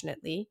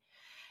 unfortunately.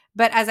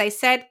 But as I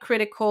said,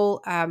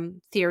 critical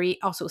theory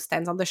also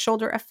stands on the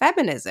shoulder of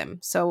feminism.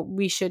 So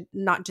we should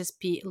not just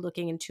be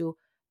looking into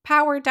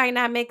power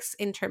dynamics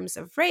in terms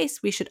of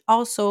race. We should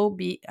also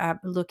be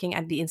looking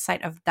at the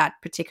insight of that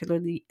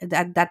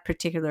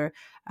particular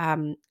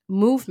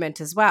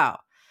movement as well.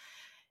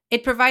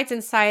 It provides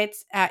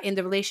insights in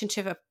the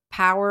relationship of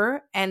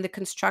power and the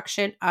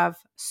construction of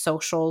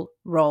social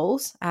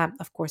roles,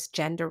 of course,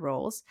 gender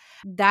roles,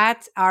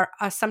 that are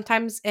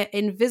sometimes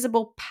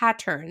invisible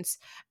patterns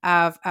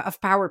of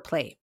power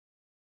play.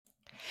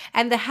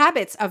 And the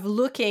habits of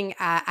looking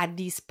at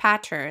these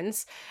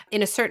patterns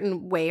in a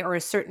certain way or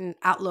a certain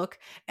outlook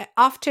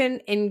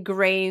often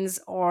ingrains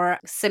or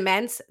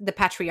cements the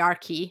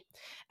patriarchy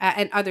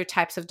and other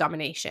types of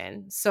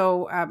domination.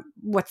 So,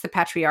 what's the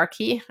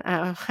patriarchy?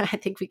 I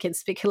think we can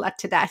speak a lot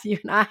to that, you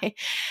and I.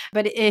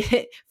 But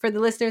for the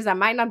listeners that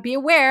might not be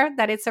aware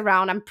that it's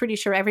around, I'm pretty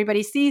sure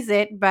everybody sees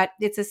it, but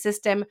it's a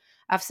system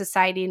of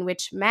society in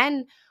which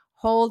men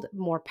hold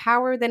more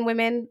power than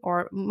women,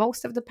 or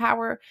most of the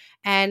power,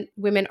 and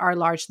women are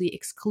largely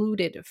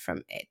excluded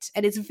from it.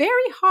 And it's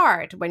very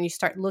hard when you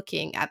start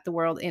looking at the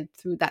world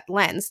through that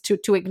lens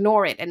to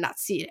ignore it and not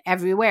see it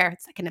everywhere.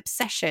 It's like an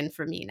obsession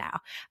for me now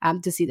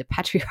to see the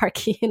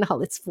patriarchy in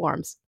all its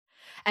forms.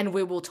 And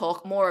we will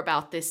talk more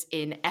about this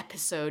in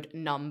episode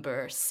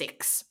number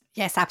 6.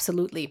 Yes,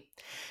 absolutely.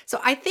 So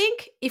I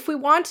think if we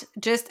want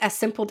just a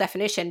simple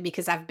definition,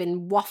 because I've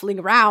been waffling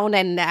around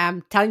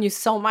and telling you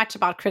so much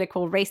about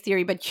critical race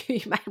theory, but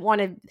you might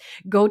want to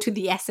go to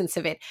the essence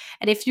of it.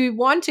 And if you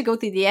want to go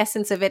to the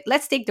essence of it,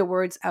 let's take the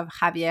words of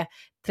Javier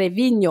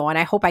Trevino, and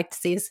I hope I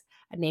say his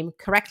name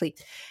correctly.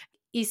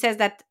 He says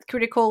that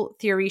critical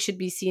theory should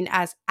be seen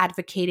as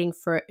advocating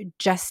for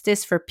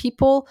justice for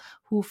people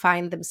who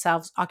find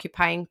themselves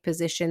occupying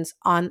positions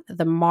on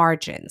the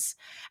margins.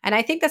 And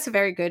I think that's a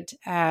very good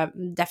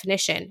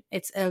definition.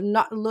 It's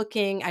not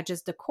looking at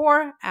just the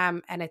core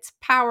and its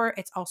power.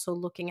 It's also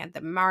looking at the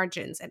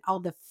margins and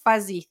all the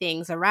fuzzy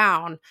things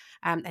around.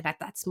 And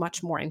that's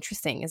much more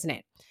interesting, isn't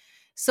it?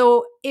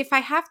 So, if I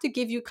have to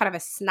give you kind of a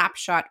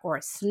snapshot or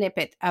a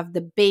snippet of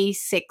the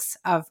basics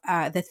of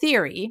the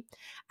theory,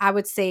 I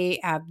would say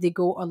they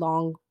go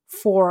along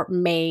 4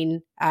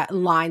 main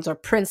lines or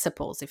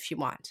principles, if you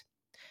want.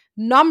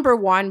 Number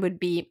 1 would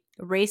be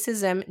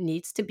racism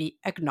needs to be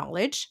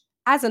acknowledged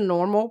as a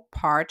normal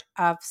part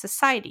of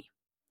society.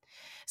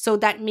 So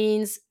that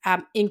means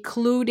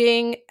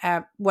including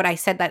what I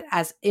said that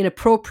as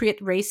inappropriate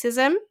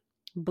racism,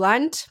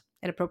 blunt,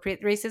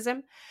 inappropriate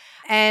racism,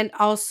 and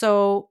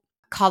also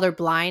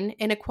colorblind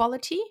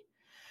inequality.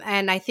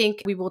 And I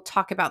think we will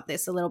talk about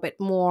this a little bit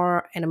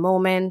more in a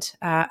moment.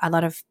 A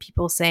lot of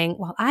people saying,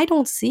 well, I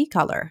don't see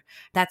color.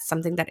 That's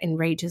something that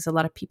enrages a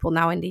lot of people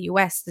now in the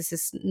US. This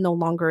is no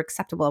longer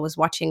acceptable. I was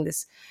watching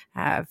this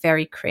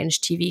very cringe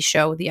TV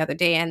show the other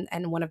day,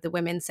 and one of the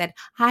women said,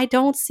 I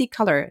don't see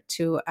color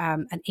to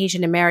an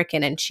Asian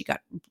American, and she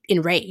got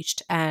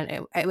enraged.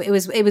 And it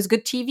was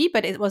good TV,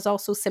 but it was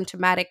also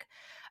symptomatic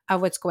of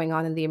what's going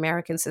on in the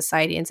American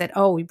society, and said,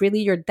 "Oh,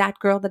 really? You're that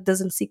girl that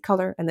doesn't see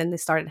color?" And then they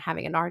started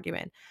having an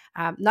argument.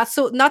 Not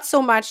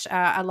so much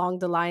along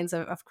the lines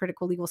of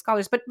critical legal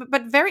scholars, but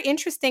very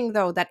interesting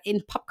though that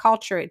in pop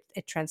culture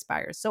it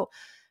transpires. So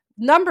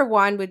number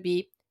 1 would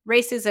be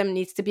racism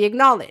needs to be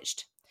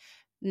acknowledged.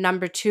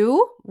 Number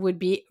 2 would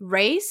be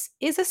race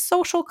is a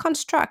social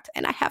construct,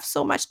 and I have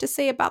so much to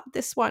say about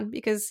this one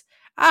because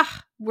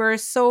we're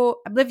so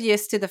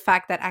oblivious to the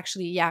fact that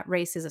actually,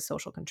 race is a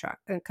social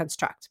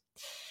construct.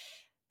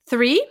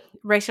 3,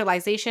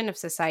 racialization of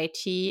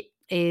society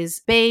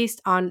is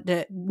based on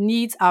the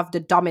needs of the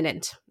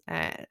dominant,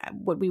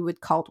 what we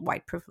would call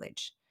white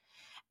privilege.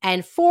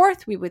 And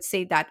 4th, we would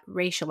say that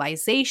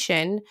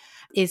racialization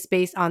is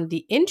based on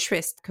the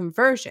interest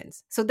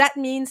conversions. So that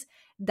means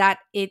that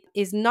it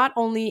is not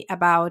only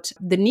about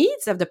the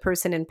needs of the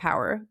person in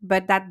power,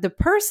 but that the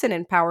person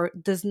in power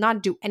does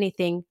not do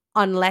anything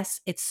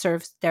unless it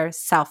serves their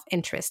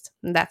self-interest.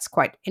 And that's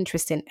quite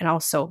interesting and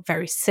also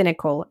very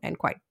cynical and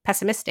quite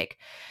pessimistic,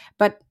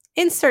 but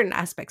in certain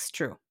aspects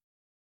true.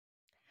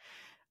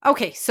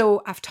 Okay,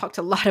 so I've talked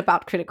a lot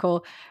about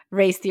critical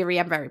race theory.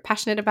 I'm very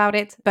passionate about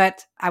it,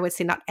 but I would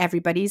say not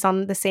everybody's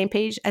on the same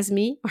page as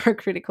me or a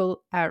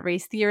critical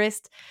race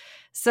theorist.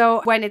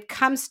 So when it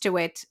comes to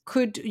it,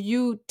 could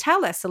you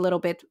tell us a little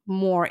bit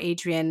more,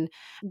 Adrienne,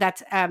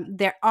 that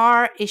there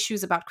are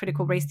issues about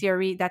critical race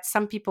theory that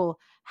some people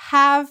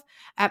have,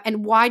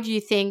 and why do you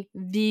think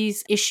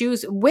these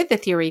issues with the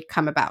theory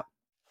come about?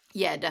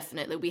 Yeah,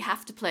 definitely. We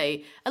have to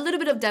play a little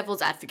bit of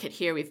devil's advocate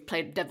here. We've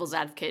played devil's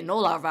advocate in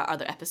all of our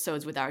other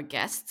episodes with our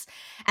guests.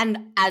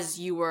 And as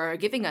you were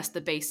giving us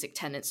the basic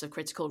tenets of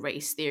critical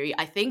race theory,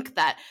 I think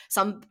that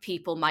some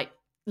people might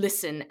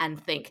listen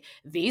and think,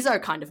 these are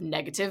kind of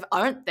negative,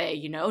 aren't they?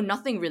 You know,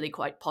 nothing really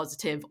quite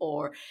positive,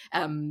 or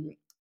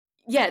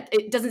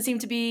it doesn't seem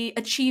to be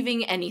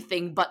achieving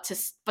anything but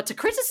to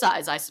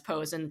criticize, I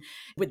suppose. And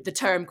with the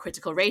term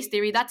critical race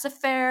theory, that's a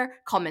fair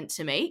comment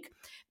to make.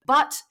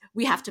 But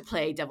we have to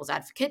play devil's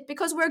advocate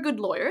because we're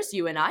good lawyers,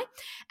 you and I,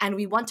 and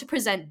we want to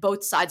present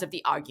both sides of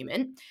the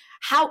argument.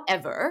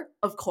 However,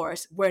 of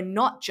course, we're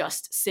not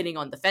just sitting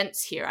on the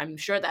fence here. I'm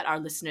sure that our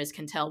listeners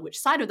can tell which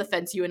side of the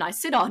fence you and I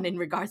sit on in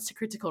regards to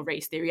critical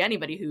race theory.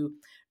 Anybody who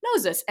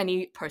knows us,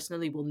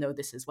 personally will know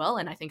this as well,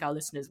 and I think our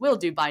listeners will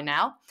do by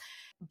now.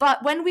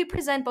 But when we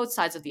present both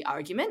sides of the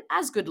argument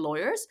as good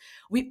lawyers,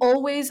 we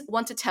always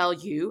want to tell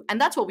you, and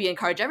that's what we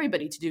encourage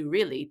everybody to do,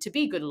 really, to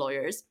be good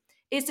lawyers,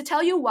 is to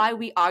tell you why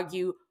we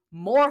argue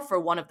more for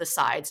one of the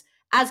sides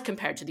as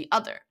compared to the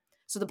other.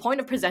 So the point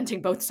of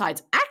presenting both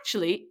sides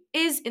actually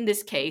is, in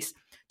this case,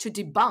 to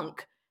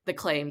debunk the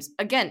claims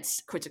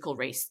against critical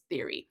race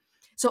theory.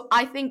 So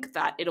I think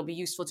that it'll be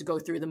useful to go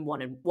through them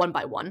one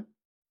by one.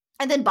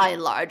 And then by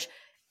and large,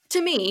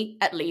 to me,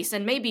 at least,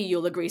 and maybe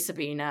you'll agree,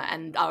 Sabrina,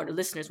 and our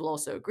listeners will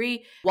also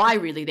agree, why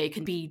really they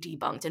can be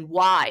debunked and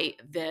why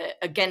the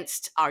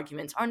against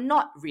arguments are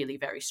not really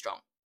very strong.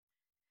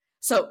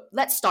 So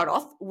let's start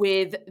off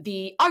with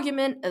the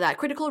argument that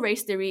critical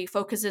race theory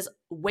focuses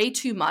way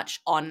too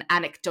much on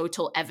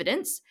anecdotal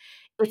evidence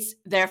It's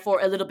therefore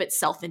a little bit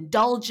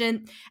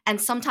self-indulgent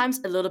and sometimes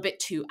a little bit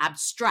too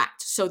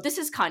abstract. So this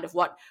is kind of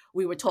what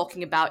we were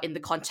talking about in the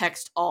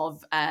context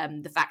of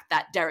the fact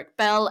that Derek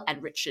Bell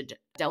and Richard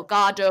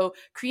Delgado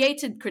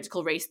created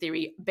critical race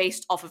theory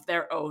based off of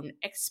their own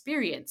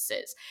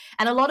experiences.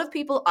 And a lot of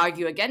people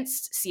argue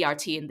against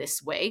CRT in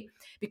this way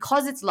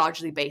because it's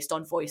largely based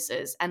on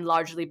voices and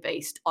largely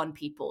based on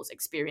people's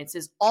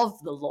experiences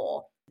of the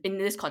law, in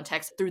this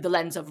context, through the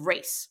lens of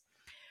race.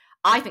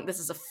 I think this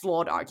is a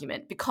flawed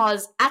argument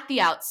because at the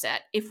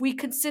outset, if we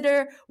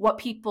consider what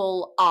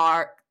people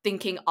are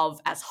thinking of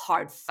as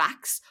hard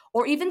facts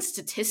or even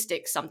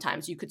statistics,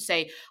 sometimes you could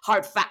say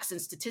hard facts and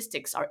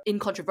statistics are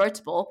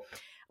incontrovertible.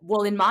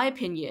 Well, in my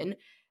opinion,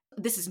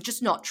 this is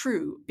just not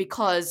true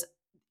because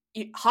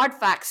hard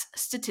facts,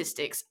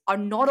 statistics are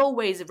not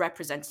always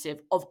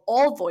representative of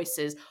all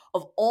voices,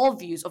 of all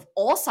views, of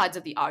all sides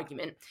of the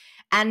argument.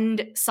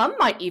 And some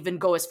might even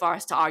go as far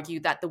as to argue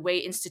that the way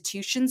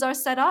institutions are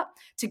set up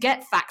to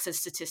get facts and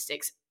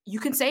statistics, you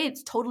can say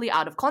it's totally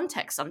out of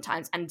context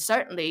sometimes, and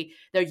certainly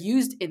they're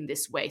used in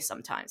this way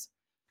sometimes.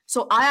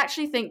 So I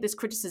actually think this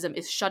criticism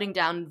is shutting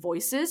down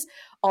voices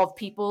of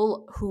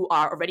people who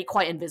are already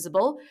quite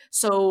invisible.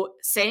 So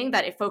saying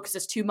that it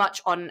focuses too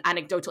much on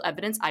anecdotal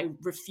evidence, I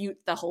refute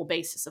the whole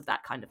basis of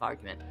that kind of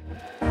argument.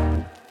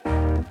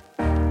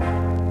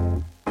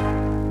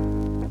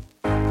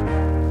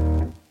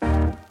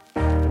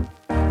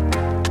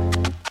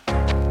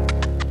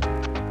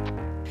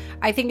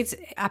 I think it's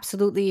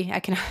absolutely,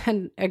 I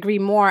can agree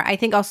more. I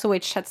think also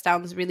it shuts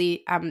down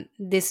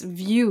this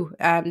view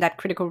that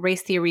critical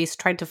race theory is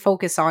trying to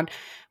focus on,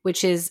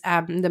 which is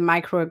the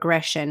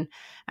microaggression.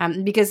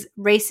 Because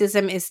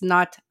racism is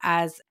not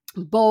as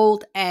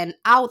bold and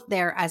out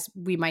there as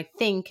we might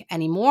think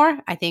anymore.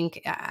 I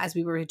think, as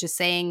we were just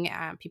saying,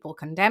 people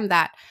condemn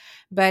that.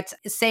 But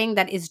saying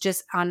that is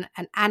just on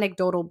an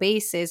anecdotal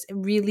basis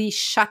really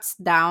shuts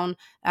down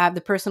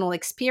the personal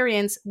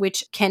experience,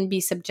 which can be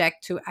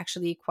subject to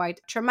actually quite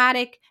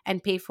traumatic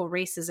and painful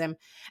racism.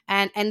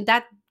 And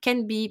that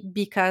can be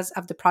because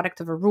of the product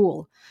of a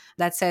rule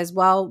that says,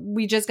 well,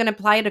 we're just going to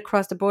apply it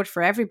across the board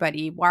for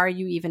everybody. Why are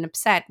you even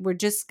upset? We're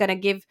just going to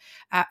give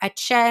a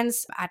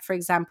chance at, for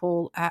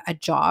example, a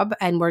job,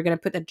 and we're going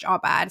to put a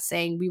job ad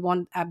saying we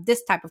want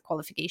this type of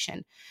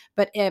qualification.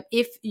 But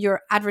if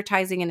you're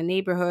advertising in a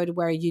neighborhood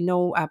where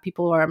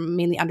people are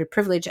mainly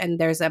underprivileged and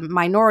there's a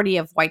minority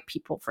of white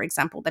people, for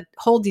example, that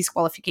hold these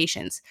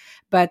qualifications,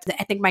 but the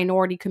ethnic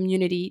minority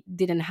community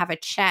didn't have a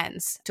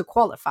chance to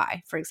qualify,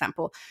 for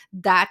example,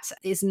 that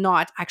is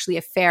not actually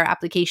a fair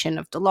application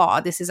of the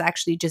law. This is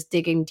actually just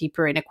digging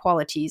deeper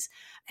inequalities.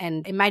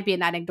 And it might be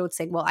an anecdote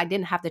saying, well, I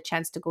didn't have the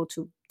chance to go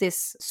to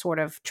this sort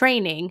of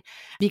training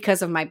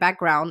because of my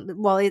background.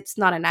 Well, it's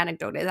not an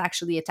anecdote. It's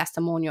actually a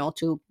testimonial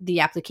to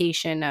the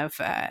application of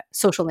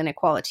social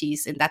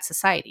inequalities in that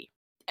society.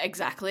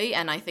 Exactly,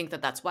 and I think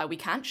that that's why we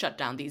can't shut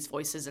down these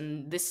voices,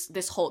 and this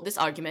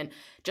argument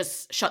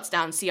just shuts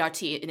down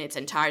CRT in its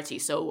entirety.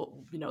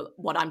 So,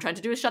 what I'm trying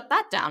to do is shut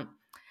that down.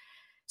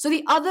 So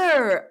the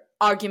other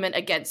argument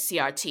against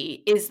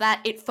CRT is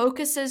that it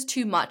focuses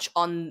too much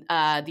on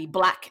the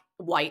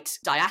black-white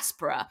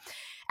diaspora,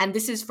 and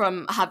this is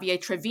from Javier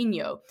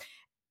Trevino.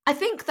 I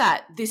think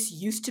that this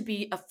used to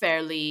be a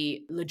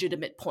fairly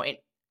legitimate point,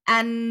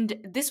 and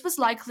this was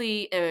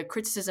likely a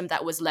criticism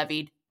that was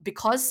levied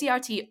because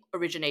CRT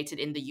originated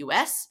in the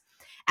US.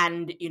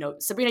 And,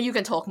 Sabrina, you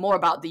can talk more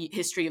about the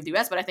history of the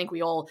US, but I think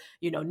we all,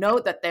 know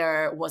that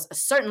there was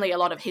certainly a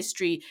lot of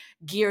history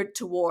geared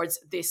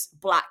towards this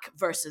black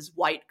versus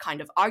white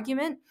kind of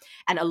argument.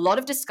 And a lot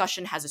of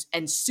discussion has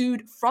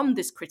ensued from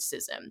this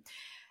criticism.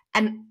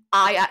 And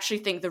I actually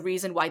think the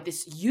reason why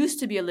this used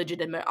to be a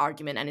legitimate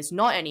argument and is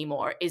not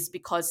anymore is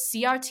because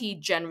CRT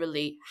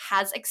generally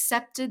has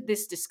accepted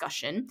this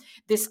discussion,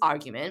 this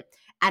argument,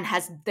 and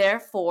has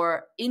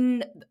therefore,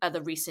 in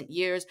the recent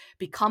years,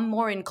 become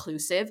more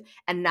inclusive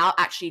and now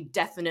actually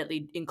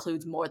definitely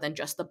includes more than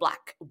just the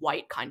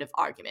black-white kind of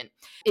argument.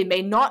 It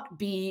may not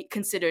be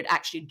considered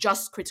actually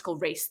just critical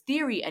race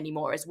theory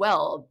anymore as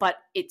well, but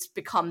it's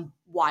become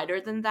wider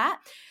than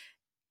that.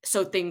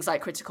 So things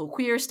like critical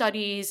queer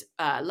studies,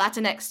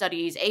 Latinx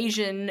studies,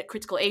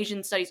 critical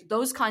Asian studies,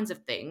 those kinds of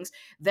things,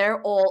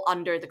 they're all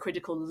under the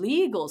critical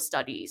legal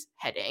studies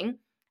heading.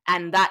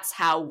 And that's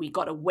how we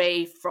got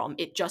away from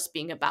it just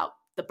being about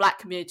the black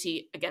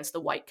community against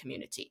the white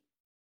community.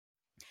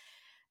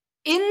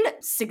 In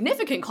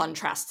significant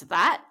contrast to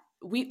that,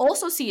 we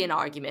also see an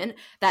argument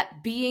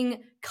that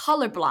being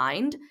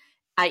colorblind,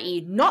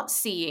 i.e. not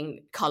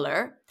seeing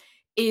color,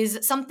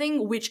 is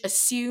something which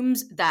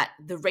assumes that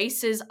the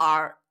races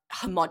are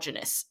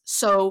homogenous.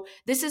 So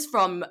this is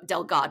from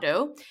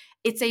Delgado.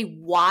 It's a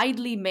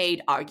widely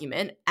made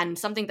argument and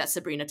something that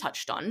Sabrina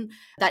touched on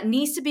that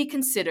needs to be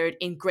considered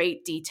in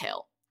great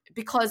detail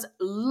because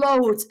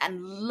loads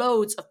and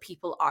loads of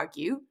people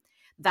argue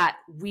that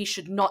we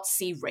should not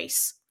see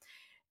race.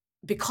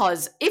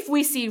 Because if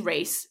we see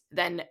race,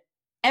 then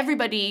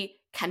everybody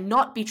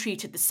cannot be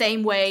treated the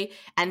same way.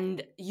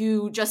 And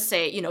you just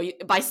say,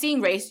 by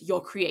seeing race,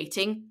 you're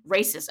creating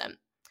racism.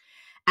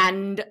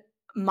 And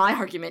my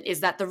argument is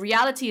that the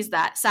reality is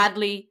that,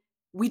 sadly,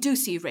 we do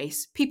see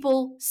race.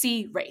 People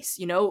see race,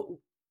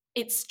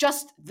 it's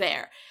just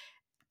there.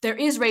 There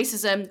is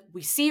racism.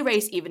 We see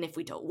race even if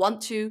we don't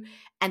want to.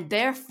 And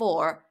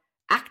therefore,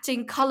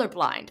 acting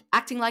colorblind,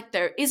 acting like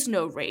there is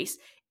no race,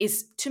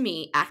 is to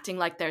me acting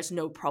like there's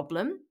no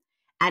problem.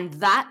 And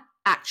that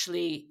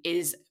actually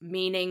is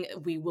meaning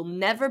we will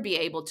never be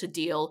able to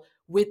deal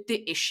with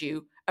the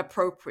issue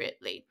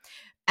appropriately.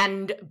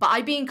 And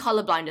by being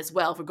colorblind as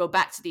well, if we go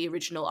back to the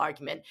original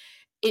argument,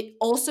 it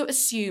also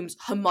assumes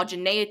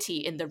homogeneity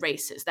in the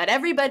races, that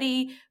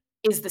everybody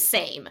is the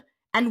same.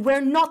 And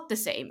we're not the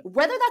same.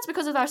 Whether that's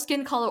because of our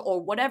skin color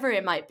or whatever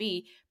it might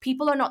be,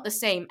 people are not the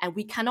same, and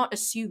we cannot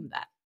assume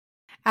that.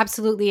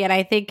 Absolutely. And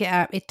I think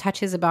it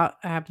touches about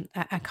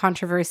a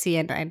controversy.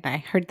 And I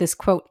heard this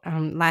quote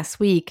last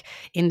week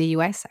in the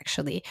US,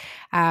 actually,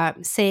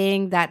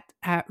 saying that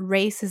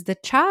race is the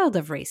child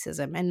of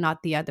racism and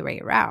not the other way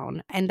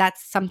around. And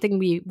that's something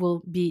we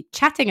will be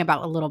chatting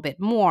about a little bit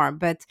more.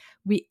 But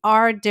we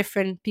are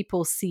different.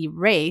 People see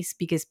race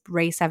because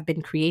race have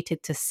been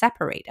created to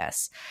separate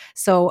us.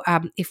 So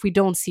if we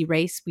don't see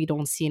race, we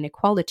don't see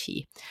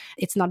inequality.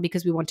 It's not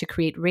because we want to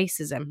create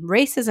racism.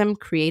 Racism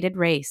created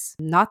race,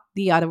 not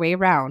the other way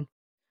around.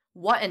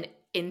 What an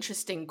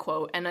interesting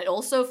quote. And it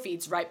also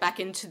feeds right back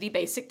into the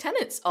basic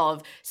tenets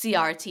of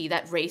CRT,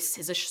 that race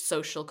is a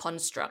social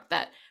construct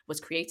that was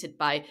created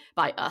by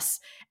us.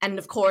 And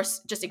of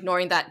course, just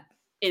ignoring that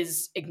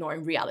is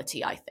ignoring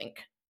reality, I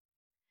think.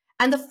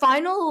 And the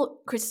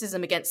final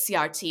criticism against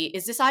CRT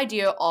is this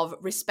idea of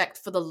respect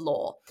for the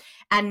law.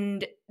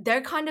 And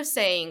they're kind of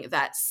saying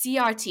that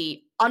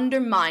CRT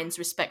undermines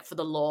respect for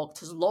the law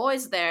because law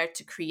is there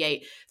to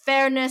create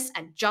fairness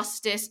and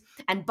justice.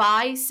 And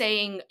by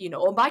saying,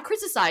 or by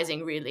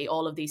criticizing really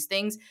all of these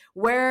things,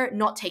 we're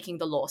not taking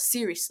the law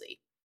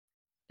seriously.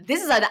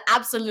 This is an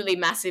absolutely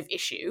massive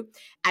issue,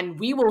 and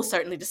we will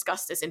certainly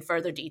discuss this in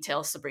further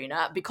detail,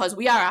 Sabrina, because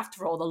we are,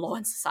 after all, the Law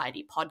and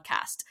Society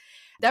podcast.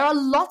 There are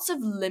lots of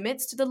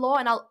limits to the law,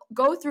 and I'll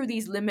go through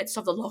these limits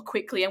of the law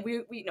quickly. And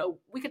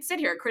we could sit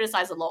here and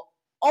criticize the law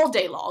all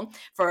day long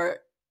for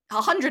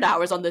 100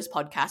 hours on this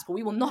podcast, but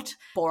we will not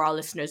bore our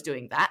listeners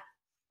doing that.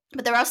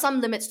 But there are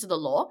some limits to the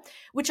law,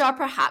 which are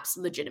perhaps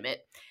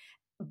legitimate.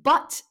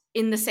 But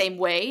in the same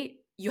way,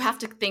 you have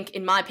to think,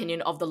 in my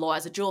opinion, of the law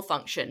as a dual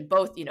function,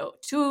 both,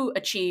 to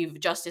achieve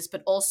justice,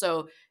 but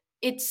also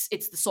it's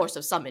the source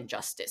of some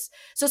injustice.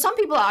 So some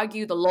people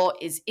argue the law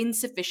is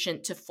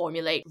insufficient to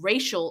formulate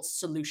racial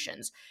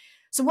solutions.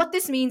 So what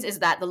this means is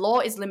that the law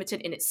is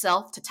limited in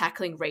itself to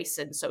tackling race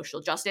and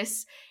social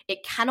justice.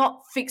 It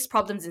cannot fix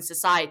problems in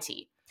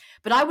society.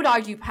 But I would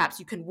argue perhaps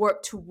you can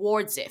work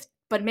towards it.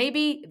 But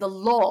maybe the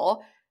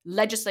law,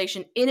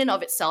 legislation in and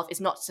of itself is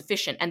not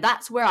sufficient. And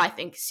that's where I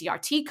think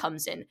CRT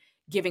comes in,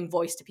 giving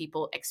voice to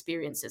people,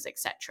 experiences,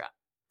 etc.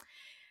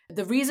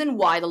 The reason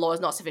why the law is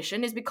not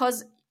sufficient is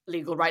because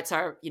legal rights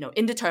are,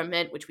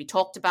 indeterminate, which we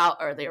talked about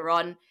earlier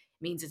on. It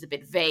means it's a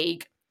bit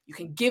vague. You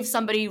can give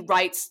somebody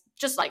rights,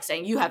 just like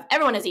saying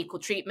everyone has equal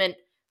treatment.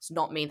 Does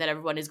not mean that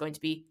everyone is going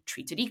to be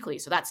treated equally.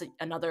 So that's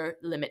another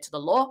limit to the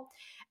law.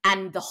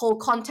 And the whole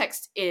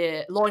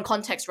law and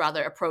context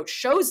approach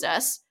shows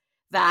us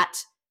that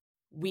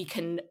we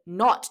can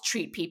not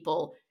treat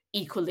people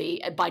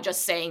equally by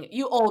just saying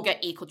you all get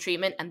equal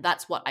treatment. And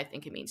that's what I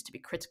think it means to be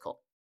critical.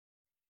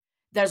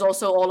 There's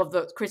also all of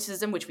the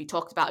criticism, which we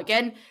talked about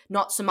again,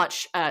 not so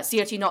much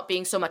CRT not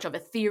being so much of a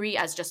theory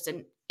as just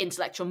an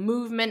intellectual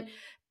movement.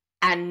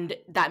 And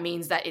that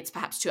means that it's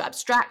perhaps too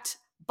abstract.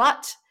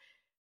 But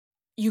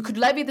you could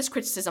levy this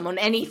criticism on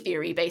any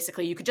theory,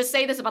 basically. You could just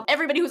say this about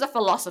everybody who's a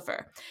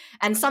philosopher.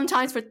 And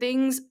sometimes for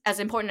things as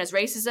important as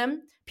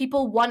racism,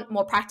 people want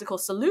more practical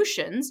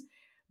solutions.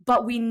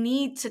 But we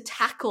need to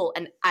tackle,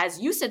 and as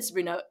you said,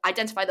 Sabrina,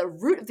 identify the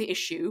root of the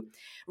issue,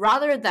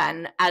 rather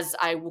than, as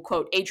I will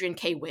quote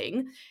Adrienne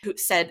Wing, who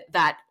said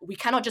that we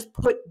cannot just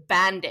put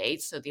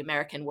Band-Aids, so the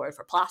American word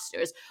for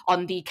plasters,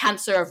 on the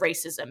cancer of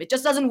racism. It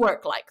just doesn't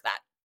work like that.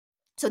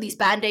 So these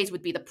Band-Aids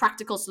would be the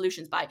practical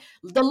solutions by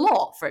the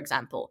law, for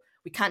example.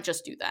 We can't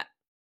just do that.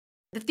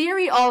 The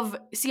theory of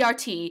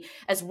CRT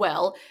as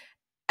well,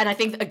 and I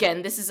think,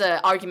 again, this is an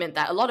argument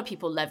that a lot of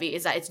people levy,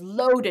 is that it's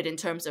loaded in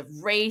terms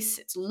of race.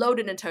 It's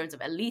loaded in terms of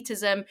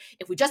elitism.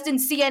 If we just didn't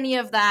see any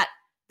of that,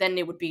 then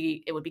it would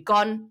be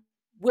gone.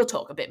 We'll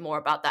talk a bit more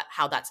about that,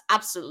 how that's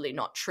absolutely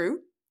not true.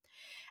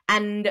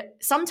 And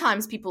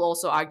sometimes people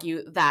also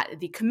argue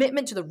that the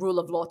commitment to the rule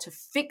of law to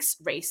fix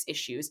race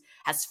issues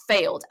has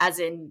failed, as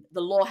in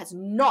the law has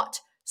not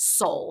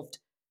solved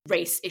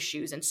race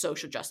issues and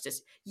social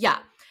justice. Yeah,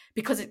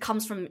 because it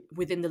comes from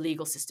within the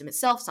legal system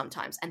itself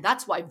sometimes. And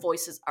that's why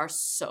voices are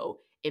so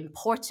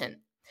important.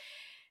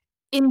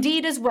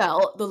 Indeed, as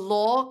well, the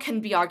law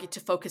can be argued to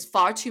focus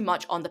far too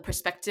much on the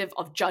perspective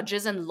of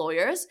judges and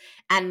lawyers,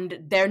 and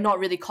they're not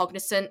really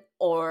cognizant,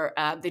 or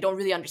they don't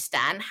really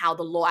understand how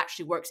the law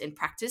actually works in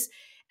practice.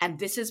 And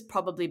this is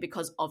probably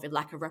because of a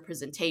lack of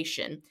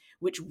representation,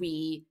 which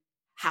we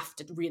have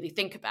to really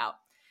think about.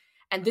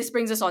 And this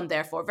brings us on,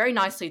 therefore, very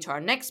nicely to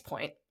our next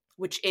point,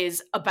 which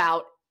is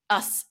about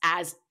us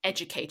as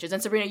educators.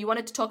 And Sabrina, you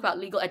wanted to talk about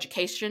legal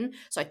education,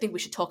 so I think we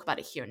should talk about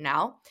it here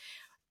now.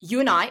 You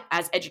and I,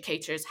 as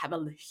educators, have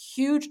a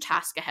huge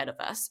task ahead of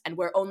us, and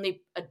we're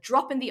only a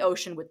drop in the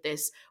ocean with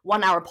this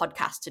 1 hour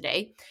podcast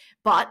today.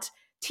 But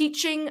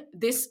teaching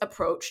this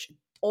approach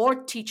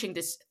or teaching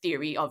this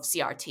theory of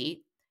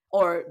CRT,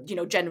 or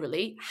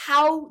generally,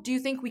 how do you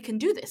think we can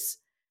do this?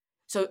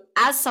 So,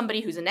 as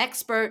somebody who's an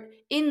expert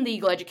in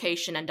legal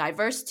education and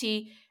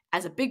diversity,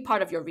 as a big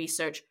part of your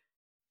research,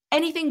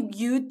 anything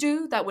you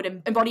do that would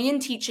embody in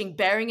teaching,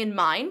 bearing in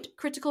mind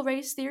critical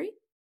race theory?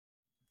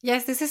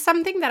 Yes, this is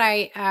something that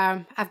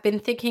I've been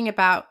thinking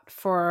about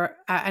for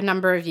a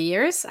number of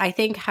years. I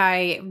think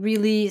I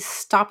really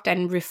stopped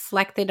and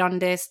reflected on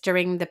this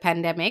during the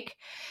pandemic,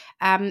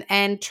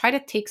 and try to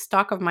take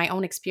stock of my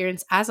own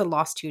experience as a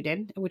law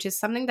student, which is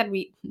something that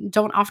we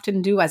don't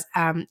often do as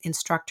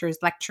instructors,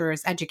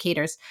 lecturers,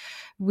 educators.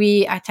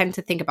 I tend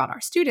to think about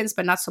our students,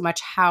 but not so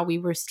much how we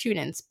were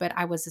students. But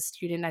I was a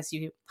student, as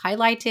you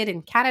highlighted,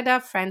 in Canada,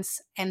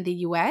 France, and the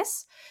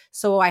US.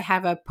 So I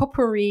have a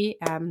potpourri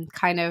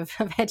kind of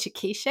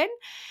education.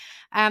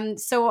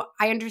 So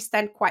I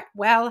understand quite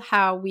well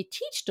how we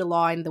teach the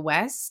law in the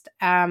West,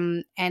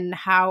 and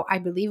how I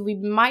believe we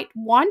might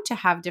want to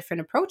have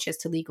different approaches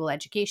to legal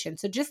education.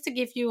 So just to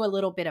give you a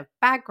little bit of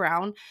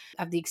background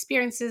of the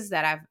experiences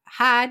that I've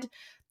had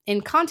in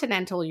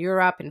continental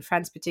Europe, in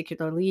France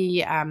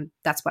particularly,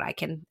 that's what I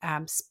can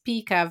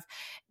speak of.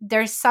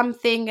 There's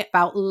something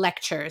about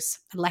lectures,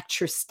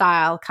 lecture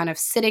style, kind of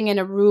sitting in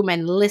a room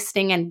and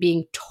listening and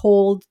being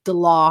told the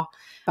law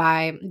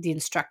by the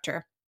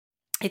instructor.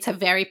 It's a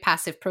very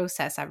passive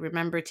process. I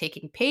remember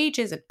taking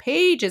pages and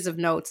pages of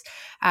notes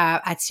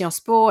at Sciences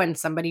Po, and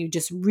somebody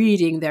just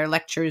reading their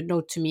lecture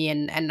note to me,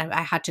 and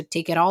I had to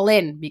take it all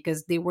in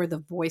because they were the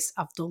voice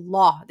of the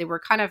law. They were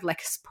kind of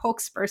like a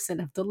spokesperson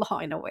of the law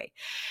in a way.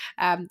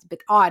 A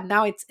bit odd.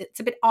 Now it's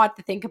a bit odd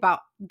to think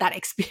about that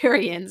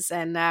experience,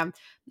 and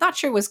not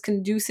sure it was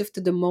conducive to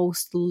the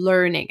most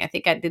learning. I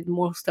think I did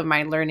most of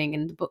my learning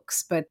in the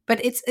books, but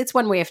it's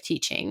one way of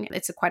teaching.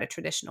 It's quite a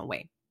traditional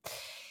way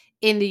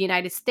in the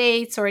United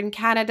States or in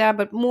Canada,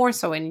 but more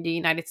so in the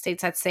United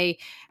States. I'd say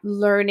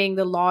learning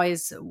the law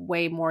is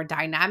way more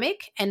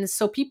dynamic. And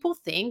so people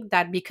think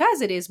that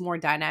because it is more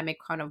dynamic,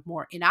 kind of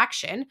more in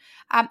action,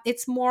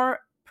 it's more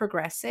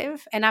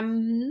progressive. And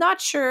I'm not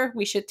sure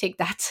we should take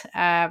that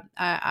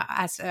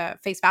as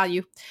face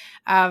value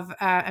of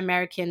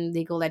American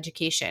legal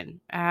education,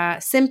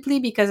 simply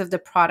because of the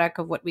product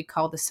of what we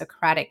call the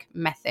Socratic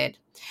method.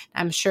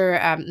 I'm sure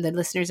the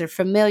listeners are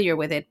familiar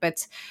with it,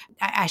 but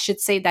I should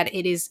say that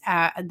it is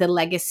the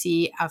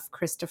legacy of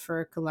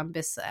Christopher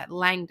Columbus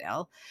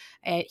Langdell.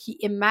 He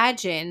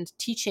imagined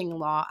teaching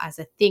law as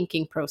a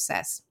thinking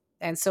process.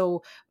 And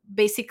so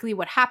basically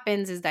what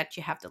happens is that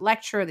you have the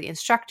lecturer, the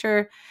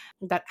instructor,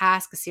 that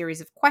ask a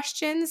series of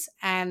questions,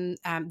 and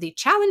they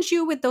challenge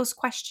you with those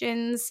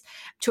questions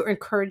to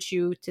encourage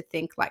you to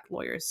think like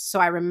lawyers. So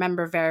I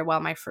remember very well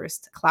my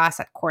first class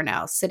at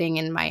Cornell, sitting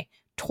in my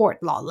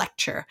tort law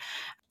lecture.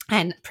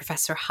 And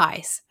Professor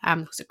Heiss,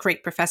 who's a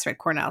great professor at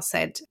Cornell,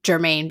 said,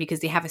 Germain,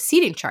 because they have a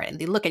seating chart and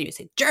they look at you and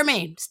say,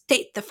 Germain,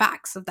 state the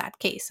facts of that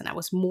case. And I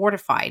was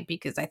mortified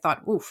because I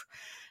thought, oof,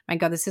 my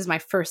God, this is my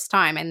first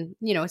time. And,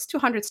 it's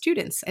 200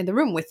 students in the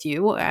room with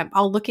you,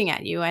 all looking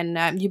at you.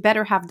 And you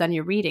better have done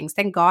your readings.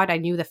 Thank God I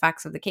knew the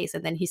facts of the case.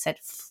 And then he said,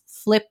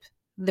 flip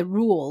the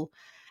rule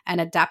and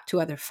adapt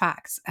to other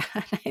facts.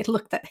 And I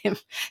looked at him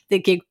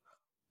thinking,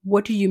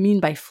 what do you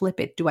mean by flip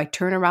it? Do I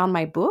turn around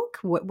my book?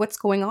 What's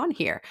going on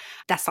here?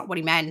 That's not what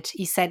he meant.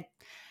 He said,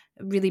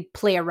 really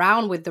play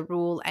around with the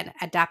rule and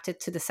adapt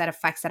it to the set of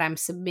facts that I'm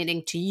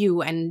submitting to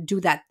you, and do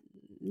that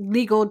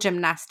legal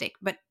gymnastic.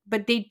 But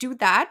they do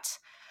that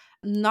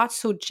not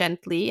so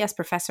gently as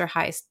Professor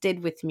Heiss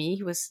did with me.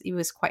 He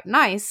was quite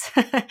nice,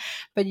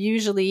 but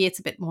usually it's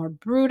a bit more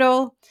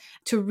brutal.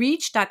 To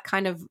reach that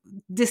kind of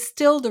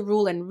distill the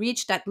rule and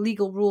reach that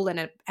legal rule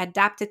and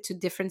adapt it to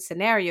different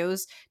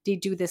scenarios, they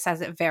do this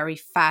at a very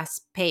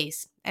fast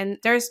pace. And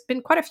there's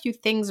been quite a few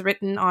things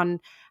written on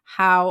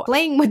how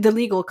playing with the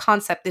legal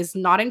concept is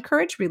not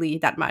encouraged really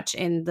that much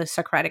in the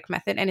Socratic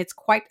method. And it's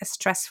quite a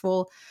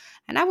stressful,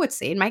 and I would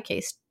say in my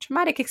case,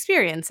 traumatic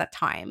experience at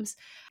times.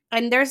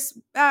 And there's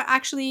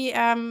actually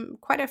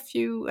quite a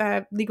few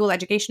legal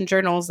education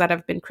journals that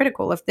have been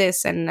critical of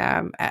this.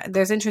 And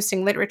there's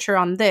interesting literature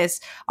on this,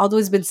 although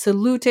it's been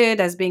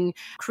saluted as being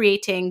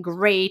creating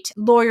great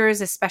lawyers,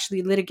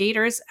 especially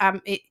litigators.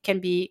 It can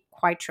be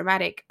quite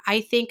traumatic.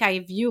 I think I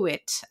view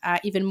it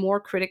even more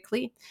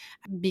critically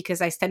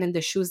because I stand in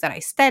the shoes that I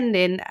stand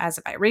in as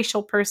a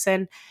biracial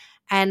person.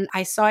 And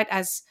I saw it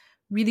as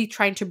really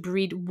trying to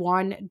breed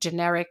one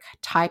generic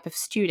type of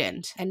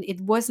student. And it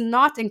was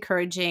not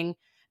encouraging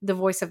the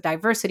voice of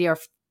diversity or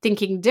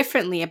thinking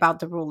differently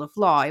about the rule of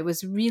law. It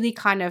was really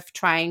kind of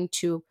trying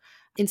to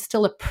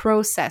instill a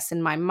process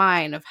in my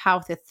mind of how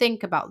to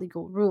think about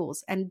legal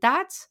rules. And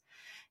that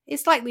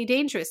is slightly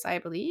dangerous, I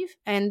believe.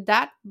 And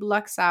that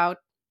blocks out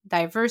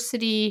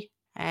diversity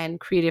and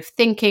creative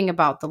thinking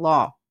about the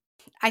law.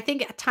 I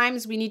think at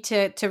times we need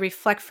to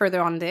reflect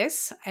further on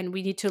this, and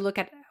we need to look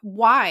at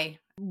why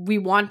we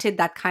wanted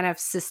that kind of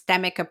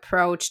systemic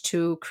approach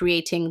to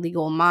creating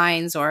legal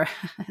minds, or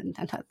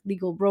not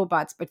legal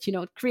robots, but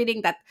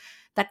creating that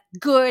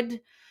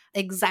good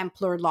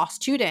exemplar law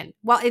student.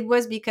 Well, it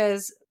was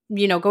because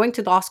going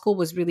to law school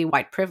was really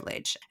white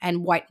privilege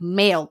and white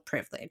male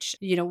privilege.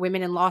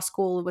 Women in law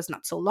school was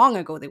not so long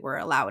ago they were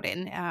allowed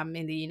in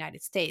the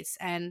United States,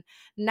 and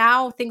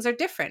now things are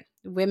different.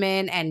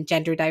 Women and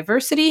gender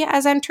diversity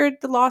has entered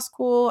the law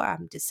school,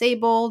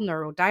 disabled,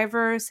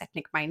 neurodiverse,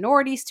 ethnic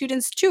minority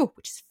students too,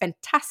 which is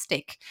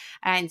fantastic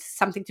and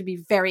something to be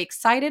very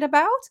excited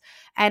about.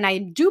 And I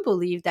do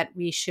believe that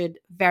we should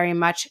very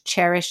much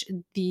cherish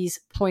these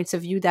points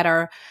of view that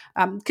are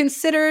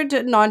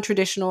considered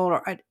non-traditional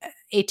or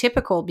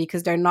atypical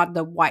because they're not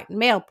the white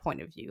male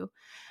point of view.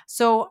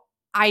 So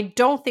I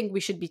don't think we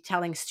should be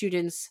telling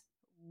students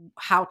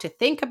how to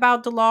think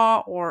about the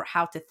law or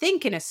how to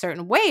think in a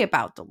certain way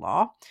about the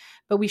law,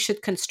 but we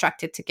should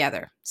construct it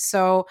together.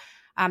 So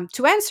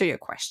to answer your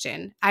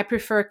question, I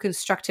prefer a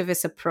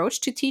constructivist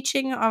approach to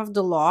teaching of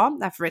the law.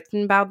 I've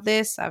written about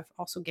this. I've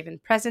also given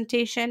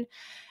presentation.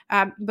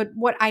 But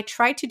what I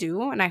try to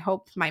do, and I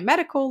hope my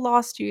medical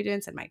law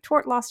students and my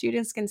tort law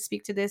students can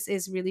speak to this,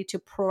 is really to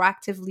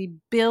proactively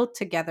build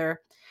together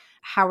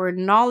our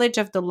knowledge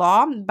of the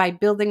law by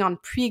building on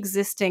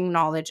pre-existing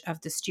knowledge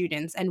of the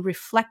students and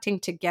reflecting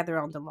together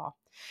on the law.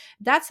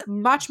 That's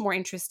much more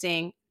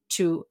interesting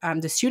to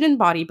the student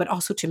body, but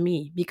also to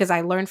me, because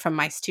I learn from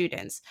my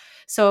students.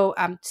 So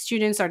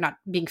students are not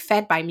being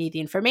fed by me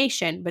the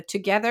information, but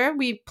together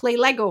we play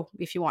Lego,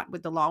 if you want,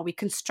 with the law. We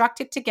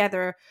construct it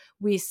together.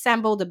 We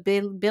assemble the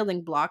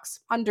building blocks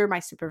under my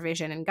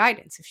supervision and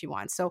guidance, if you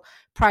want. So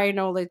prior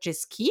knowledge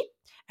is key,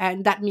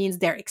 and that means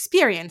their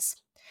experience.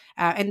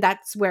 And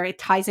that's where it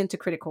ties into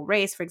critical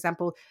race. For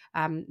example,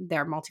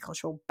 their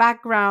multicultural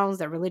backgrounds,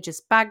 their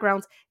religious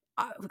backgrounds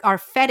are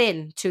fed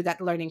into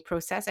that learning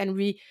process, and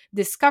we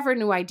discover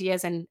new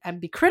ideas and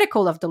be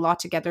critical of the law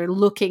together,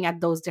 looking at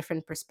those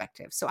different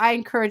perspectives. So I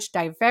encourage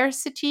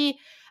diversity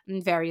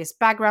and various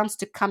backgrounds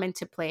to come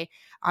into play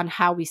on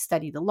how we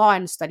study the law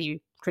and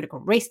study critical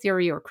race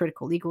theory or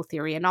critical legal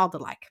theory and all the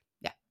like.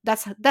 Yeah,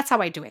 that's how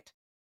I do it.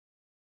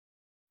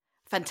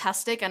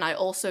 Fantastic. And I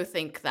also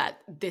think that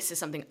this is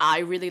something I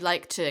really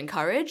like to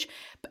encourage.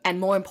 And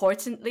more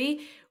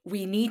importantly,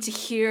 we need to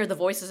hear the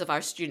voices of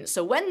our students.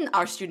 So when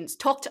our students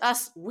talk to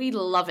us, we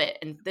love it.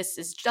 And this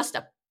is just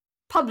a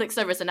public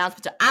service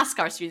announcement to ask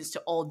our students to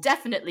all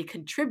definitely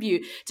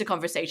contribute to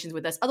conversations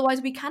with us.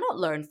 Otherwise, we cannot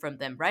learn from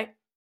them, right?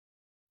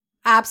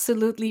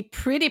 Absolutely.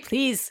 Pretty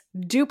please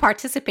do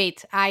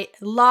participate. I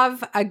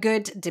love a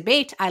good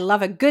debate. I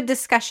love a good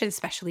discussion,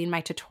 especially in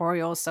my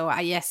tutorials. So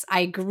yes, I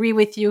agree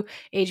with you.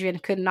 Adrienne,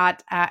 could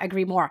not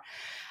agree more.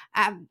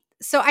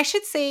 So I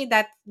should say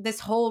that this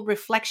whole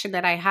reflection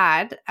that I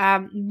had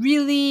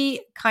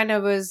really kind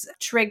of was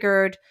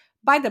triggered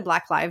by the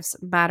Black Lives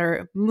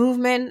Matter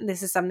movement.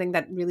 This is something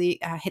that really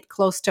hit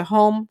close to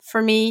home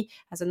for me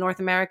as a North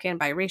American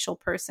biracial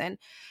person.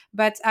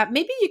 But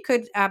maybe you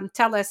could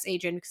tell us,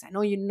 Adrienne, because I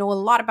know you know a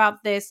lot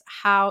about this.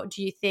 How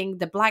do you think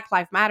the Black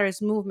Lives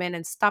Matters movement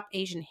and Stop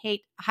Asian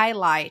Hate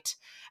highlight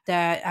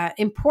the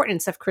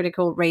importance of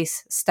critical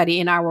race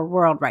study in our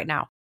world right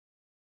now?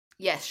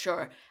 Yes,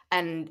 sure.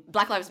 And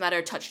Black Lives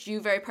Matter touched you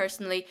very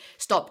personally.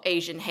 Stop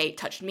Asian Hate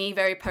touched me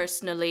very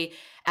personally.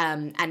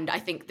 And I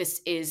think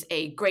this is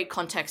a great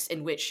context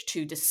in which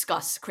to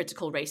discuss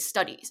critical race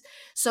studies.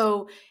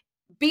 So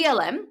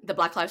BLM, the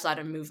Black Lives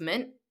Matter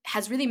movement,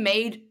 has really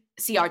made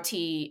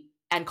CRT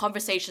and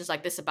conversations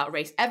like this about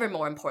race ever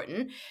more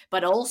important.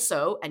 But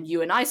also, and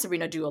you and I,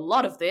 Sabrina, do a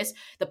lot of this,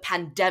 the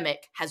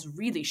pandemic has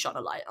really shone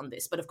a light on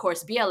this. But of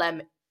course,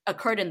 BLM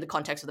occurred in the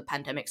context of the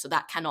pandemic, so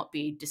that cannot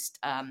be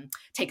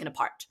taken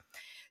apart.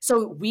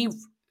 So we've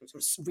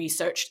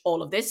researched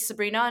all of this,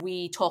 Sabrina.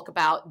 We talk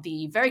about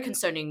the very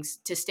concerning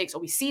statistics, or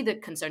we see the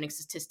concerning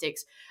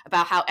statistics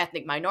about how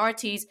ethnic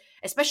minorities,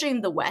 especially in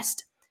the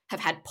West,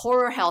 have had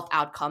poorer health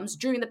outcomes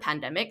during the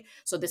pandemic.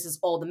 So this is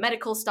all the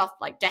medical stuff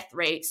like death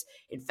rates,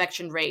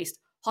 infection rates,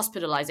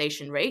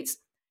 hospitalization rates,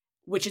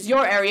 which is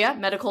your area,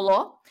 medical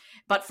law.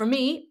 But for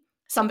me,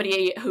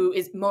 somebody who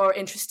is more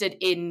interested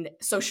in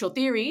social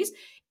theories,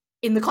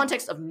 in the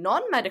context of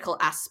non-medical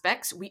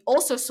aspects, we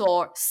also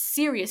saw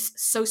serious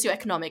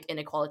socioeconomic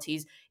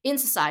inequalities in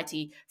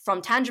society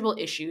from tangible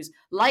issues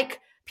like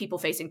people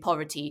facing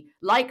poverty,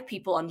 like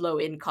people on low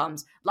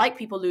incomes, like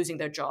people losing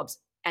their jobs.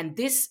 And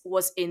this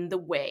was in the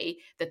way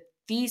that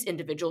these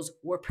individuals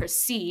were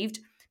perceived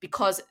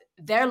because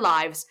their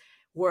lives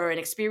were an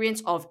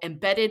experience of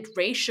embedded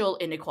racial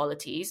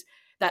inequalities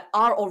that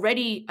are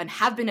already and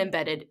have been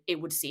embedded,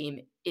 it would seem,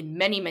 in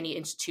many, many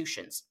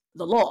institutions.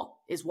 The law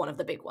is one of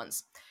the big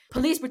ones.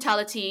 Police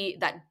brutality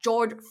that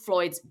George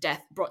Floyd's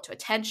death brought to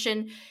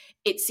attention.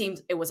 It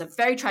seems it was a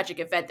very tragic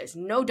event. There's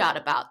no doubt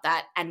about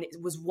that. And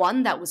it was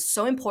one that was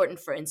so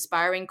important for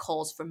inspiring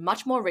calls for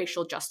much more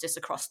racial justice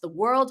across the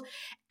world,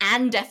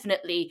 and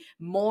definitely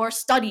more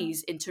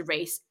studies into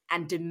race,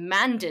 and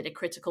demanded a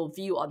critical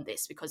view on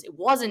this, because it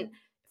wasn't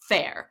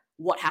fair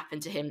what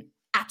happened to him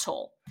at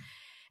all.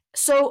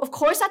 So, of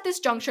course, at this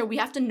juncture, we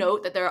have to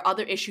note that there are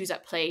other issues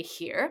at play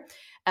here.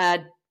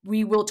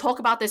 We will talk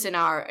about this in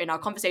our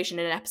conversation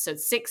in episode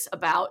 6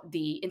 about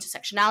the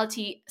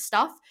intersectionality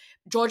stuff.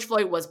 George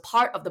Floyd was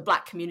part of the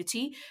Black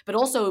community, but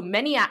also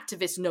many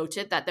activists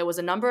noted that there was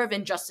a number of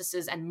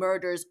injustices and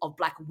murders of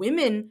Black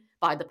women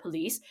by the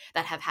police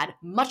that have had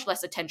much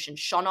less attention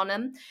shone on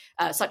them,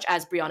 such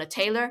as Breonna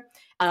Taylor,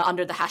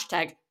 under the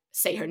hashtag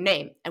Say Her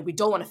Name. And we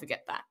don't want to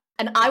forget that.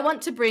 And I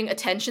want to bring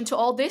attention to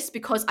all this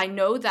because I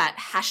know that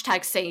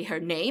hashtag Say Her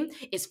Name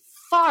is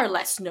far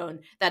less known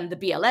than the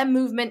BLM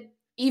movement,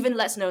 even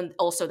less known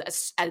also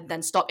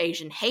than Stop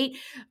Asian Hate,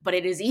 but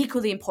it is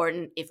equally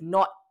important, if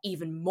not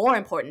even more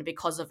important,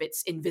 because of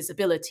its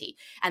invisibility.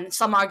 And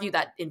some argue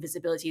that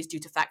invisibility is due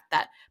to the fact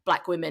that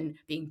Black women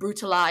being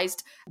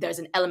brutalized. There's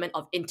an element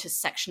of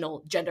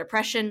intersectional gender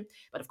oppression.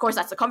 But of course,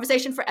 that's a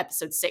conversation for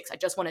episode 6. I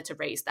just wanted to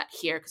raise that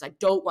here because I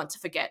don't want to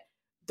forget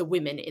the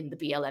women in the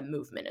BLM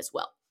movement as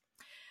well.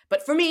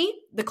 But for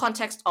me, the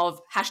context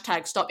of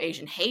hashtag Stop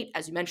Asian Hate,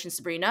 as you mentioned,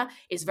 Sabrina,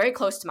 is very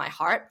close to my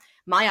heart.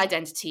 My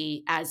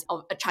identity as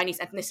of a Chinese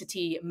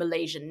ethnicity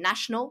Malaysian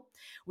national,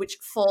 which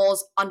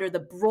falls under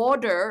the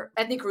broader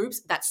ethnic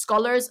groups that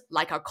scholars,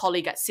 like our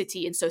colleague at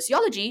City in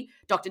sociology,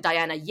 Dr.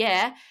 Diana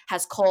Ye,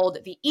 has called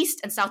the East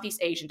and Southeast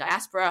Asian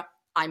diaspora.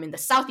 I'm in the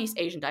Southeast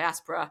Asian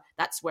diaspora.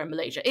 That's where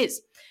Malaysia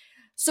is.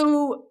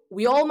 So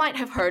we all might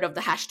have heard of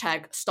the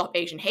hashtag Stop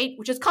Asian Hate,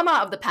 which has come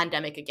out of the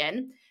pandemic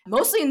again,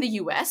 mostly in the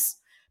US,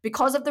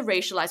 because of the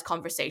racialized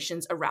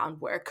conversations around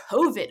where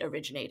COVID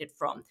originated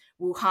from,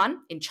 Wuhan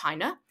in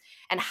China,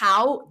 and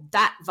how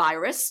that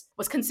virus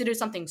was considered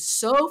something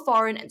so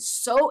foreign and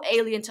so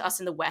alien to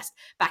us in the West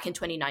back in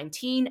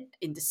 2019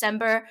 in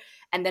December.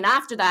 And then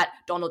after that,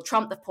 Donald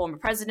Trump, the former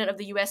president of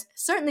the US,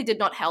 certainly did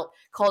not help,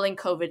 calling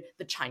COVID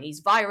the Chinese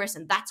virus.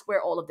 And that's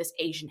where all of this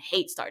Asian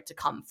hate started to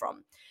come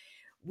from.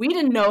 We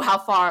didn't know how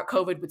far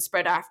COVID would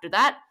spread after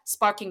that,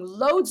 sparking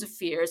loads of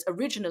fears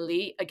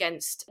originally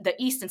against the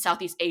East and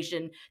Southeast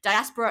Asian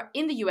diaspora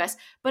in the US,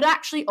 but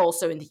actually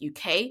also in the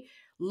UK.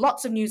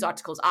 Lots of news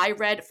articles I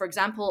read, for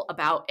example,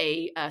 about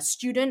a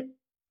student,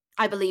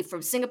 I believe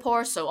from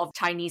Singapore, so of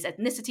Chinese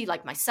ethnicity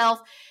like myself,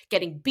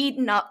 getting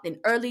beaten up in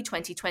early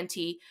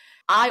 2020.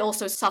 I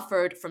also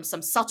suffered from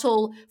some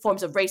subtle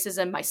forms of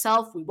racism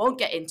myself. We won't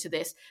get into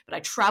this, but I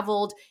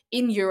traveled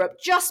in Europe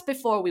just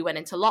before we went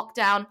into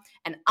lockdown,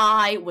 and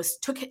I was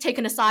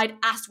taken aside,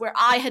 asked where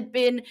I had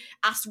been,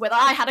 asked whether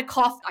I had a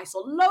cough. I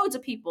saw loads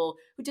of people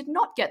who did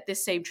not get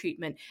this same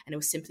treatment, and it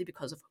was simply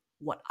because of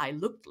what I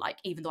looked like,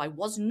 even though I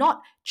was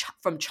not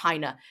from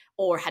China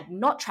or had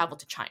not traveled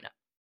to China.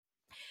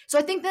 So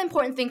I think the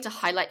important thing to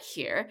highlight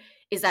here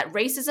is that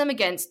racism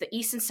against the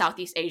East and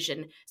Southeast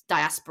Asian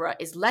diaspora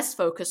is less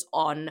focused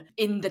on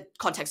in the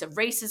context of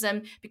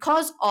racism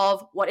because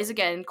of what is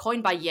again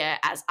coined by Ye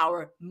as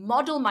our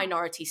model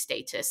minority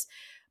status.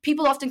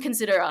 People often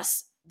consider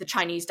us, the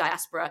Chinese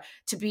diaspora,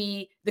 to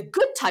be the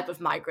good type of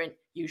migrant,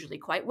 usually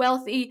quite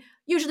wealthy,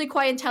 usually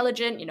quite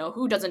intelligent. You know,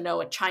 who doesn't know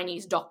a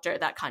Chinese doctor,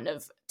 that kind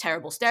of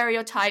terrible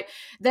stereotype.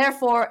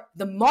 Therefore,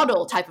 the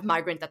model type of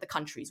migrant that the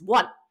countries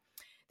want.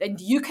 And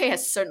the UK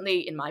has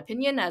certainly, in my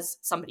opinion, as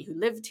somebody who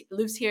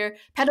lives here,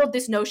 peddled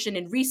this notion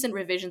in recent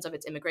revisions of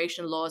its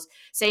immigration laws,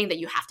 saying that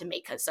you have to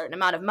make a certain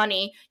amount of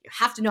money, you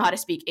have to know how to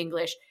speak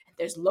English, and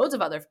there's loads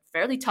of other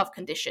fairly tough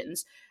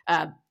conditions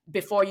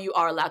before you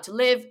are allowed to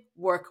live,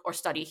 work, or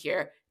study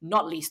here,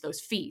 not least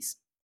those fees.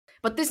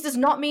 But this does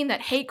not mean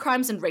that hate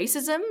crimes and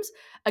racisms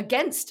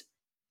against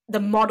the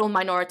model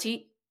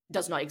minority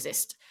does not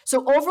exist.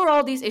 So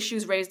overall, these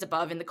issues raised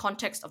above in the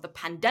context of the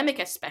pandemic,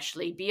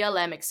 especially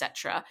BLM,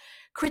 etc.,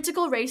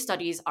 critical race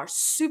studies are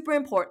super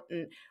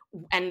important.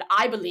 And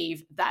I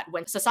believe that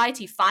when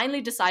society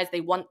finally decides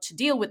they want to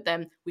deal with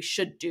them, we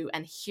should do.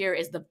 And here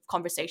is the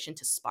conversation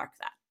to spark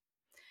that.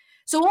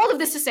 So all of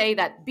this to say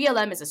that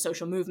BLM is a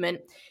social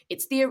movement.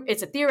 It's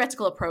a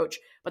theoretical approach,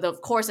 but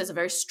of course, there's a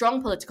very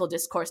strong political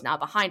discourse now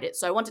behind it.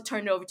 So I want to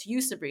turn it over to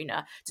you,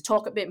 Sabrina, to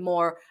talk a bit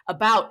more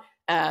about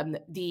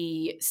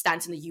the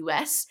stance in the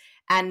US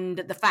and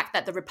the fact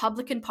that the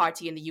Republican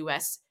Party in the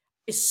US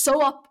is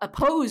so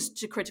opposed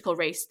to critical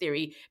race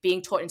theory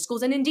being taught in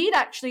schools. And indeed,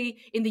 actually,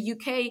 in the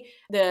UK,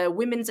 the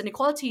Women's and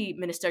Equality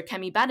Minister,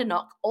 Kemi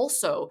Badenoch,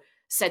 also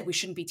said we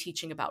shouldn't be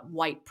teaching about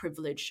white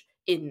privilege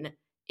in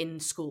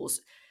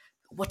schools.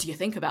 What do you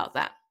think about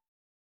that?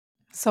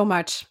 So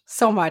much.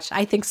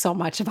 I think so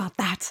much about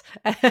that.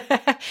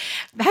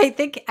 I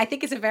think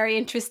it's a very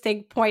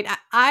interesting point.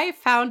 I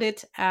found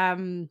it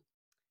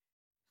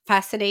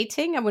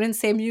fascinating. I wouldn't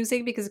say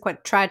amusing because it's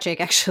quite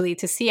tragic, actually,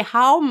 to see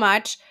how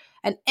much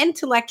an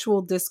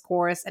intellectual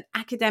discourse, an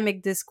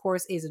academic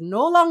discourse is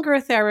no longer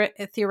a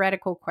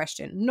theoretical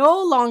question,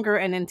 no longer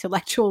an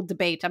intellectual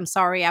debate. I'm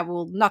sorry, I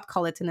will not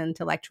call it an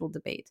intellectual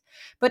debate,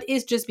 but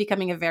is just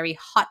becoming a very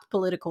hot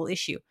political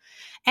issue.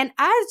 And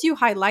as you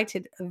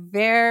highlighted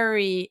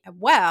very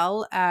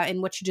well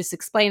in what you just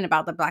explained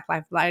about the Black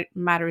Lives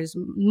Matters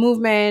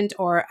movement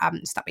or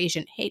Stop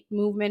Asian Hate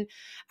movement,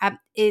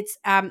 it's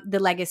the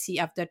legacy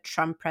of the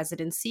Trump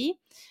presidency.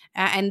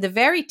 and the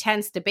very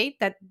tense debate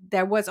that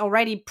there was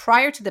already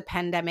prior to the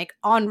pandemic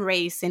on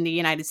race in the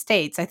United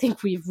States. I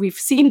think we've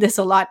seen this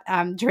a lot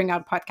during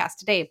our podcast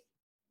today.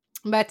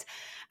 But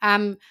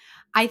um,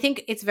 I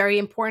think it's very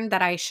important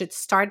that I should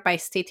start by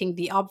stating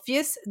the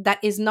obvious that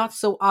is not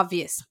so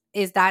obvious,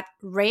 is that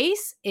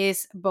race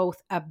is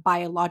both a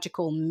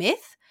biological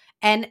myth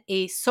and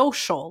a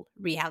social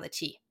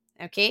reality.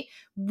 Okay.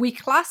 We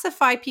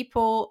classify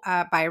people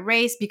by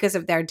race because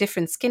of their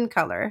different skin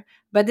color,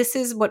 but this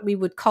is what we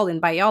would call in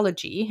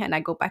biology, and I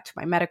go back to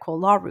my medical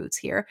law roots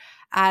here,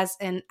 as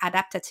an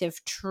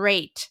adaptative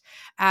trait.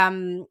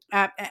 And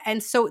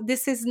so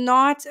this is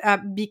not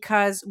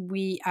because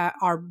we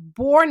are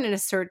born in a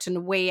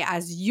certain way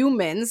as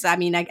humans. I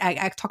mean,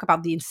 I talk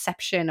about the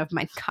inception of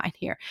mankind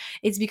here.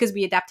 It's because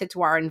we adapted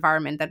to our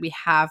environment that we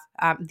have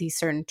these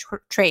certain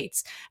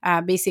traits,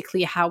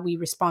 basically how we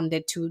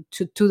responded to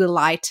the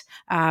light.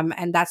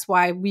 And that's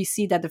why we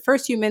see that the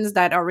first humans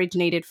that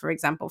originated, for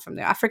example, from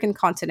the African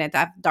continent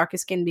have darker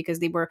skin because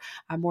they were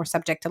more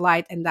subject to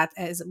light. And that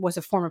was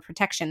a form of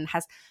protection. It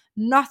has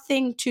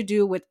nothing to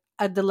do with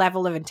the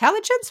level of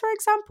intelligence, for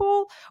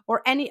example,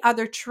 or any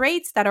other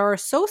traits that are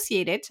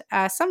associated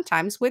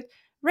sometimes with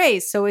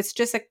race. So it's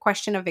just a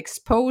question of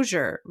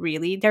exposure,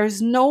 really.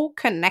 There's no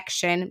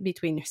connection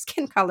between your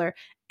skin color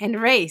and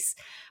race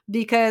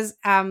because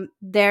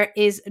there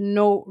is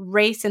no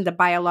race in the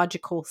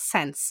biological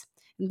sense.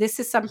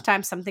 This is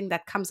sometimes something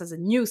that comes as a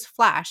news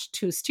flash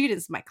to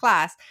students in my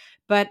class,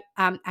 but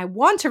I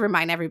want to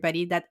remind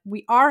everybody that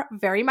we are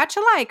very much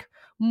alike.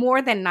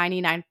 More than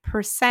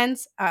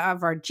 99%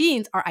 of our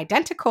genes are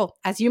identical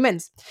as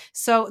humans.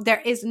 So there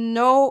is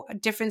no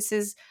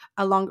differences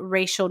along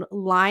racial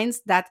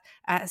lines that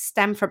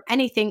stem from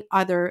anything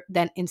other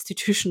than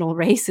institutional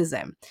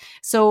racism.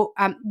 So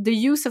the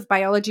use of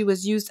biology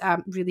was used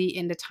really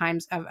in the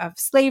times of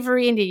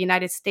slavery in the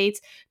United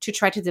States to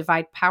try to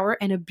divide power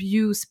and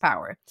abuse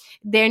power.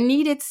 There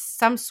needed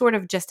some sort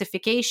of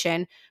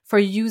justification for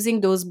using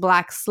those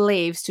black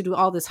slaves to do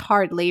all this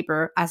hard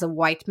labor as a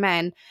white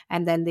man.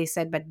 And then they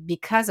said, but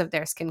because of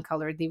their skin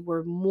color, they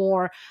were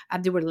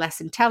they were less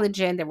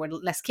intelligent, they were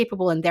less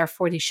capable, and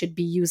therefore they should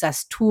be used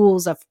as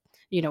tools of,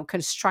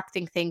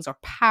 constructing things or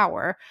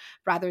power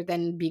rather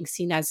than being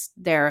seen as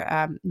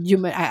their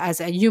human, as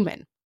a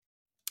human.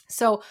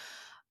 So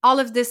all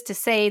of this to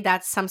say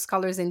that some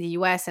scholars in the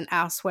US and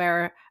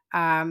elsewhere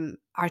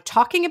are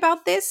talking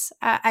about this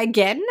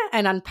again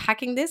and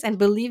unpacking this and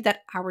believe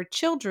that our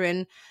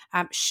children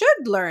should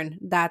learn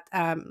that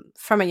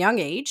from a young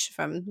age,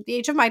 from the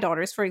age of my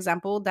daughters, for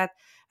example, that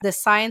the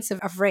science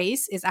of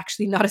race is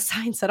actually not a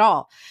science at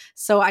all.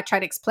 So I try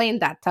to explain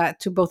that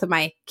to both of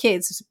my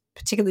kids,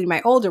 particularly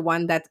my older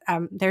one, that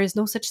there is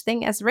no such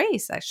thing as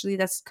race. Actually,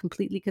 that's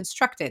completely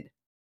constructed.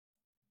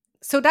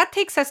 So that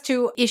takes us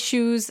to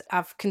issues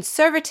of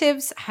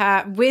conservatives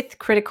with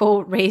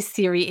critical race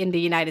theory in the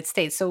United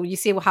States. So you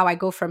see how I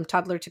go from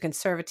toddler to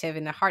conservative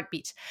in a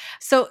heartbeat.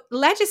 So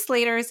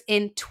legislators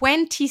in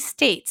 20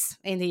 states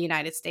in the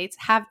United States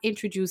have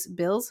introduced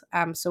bills,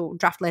 so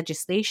draft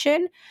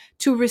legislation,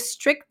 to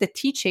restrict the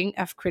teaching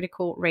of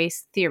critical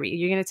race theory.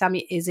 You're going to tell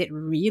me, is it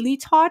really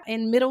taught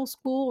in middle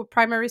school or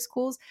primary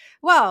schools?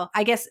 Well,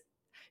 I guess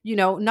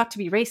not to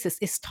be racist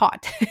is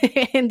taught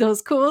in those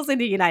schools in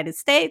the United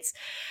States.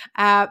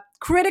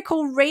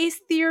 Critical race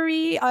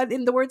theory,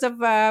 in the words of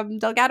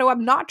Delgado,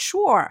 I'm not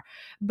sure.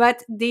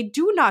 But they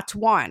do not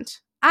want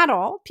at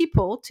all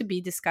people to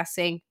be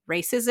discussing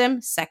racism,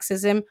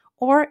 sexism,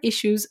 or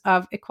issues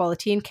of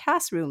equality in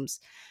classrooms.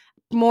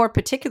 More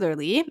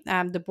particularly,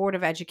 the Board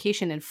of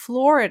Education in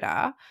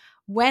Florida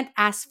went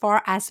as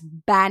far as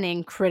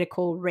banning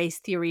critical race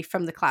theory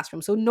from the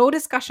classroom. So no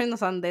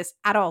discussions on this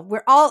at all.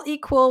 We're all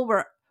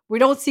equal. We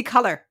don't see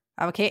color,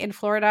 okay, in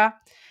Florida.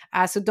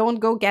 So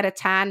don't go get a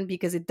tan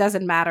because it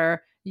doesn't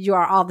matter. You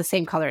are all the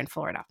same color in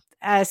Florida.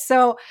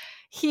 So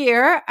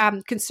here,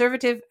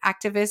 conservative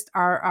activists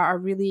are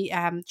really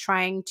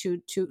trying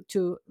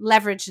to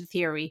leverage the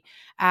theory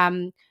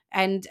and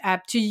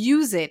to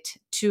use it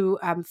to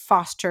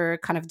foster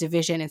kind of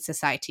division in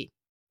society.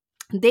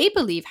 They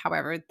believe,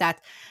 however, that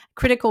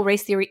critical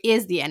race theory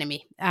is the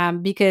enemy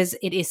because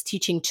it is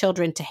teaching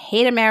children to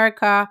hate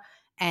America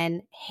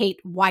and hate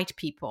white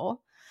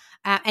people.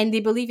 And they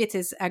believe it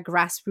is a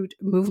grassroots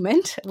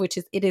movement, which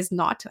it is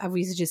not.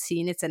 We've just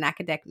seen it's an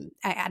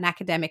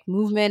academic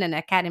movement, an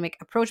academic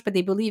approach, but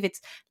they believe it's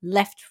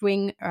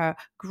left-wing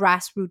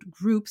grassroots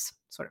groups,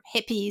 sort of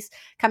hippies,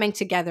 coming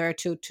together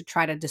to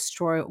try to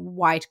destroy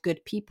white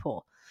good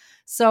people.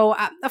 So,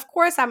 of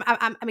course,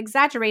 I'm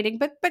exaggerating,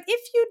 but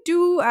if you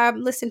do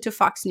listen to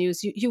Fox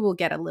News, you will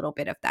get a little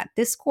bit of that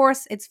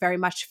discourse. It's very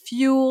much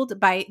fueled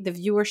by the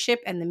viewership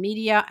and the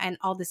media and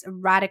all this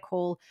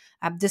radical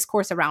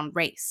discourse around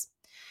race.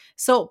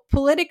 So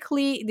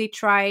politically, they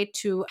try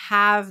to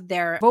have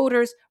their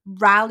voters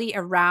rally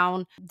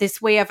around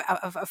this way of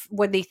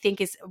what they think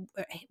is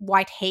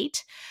white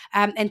hate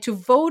and to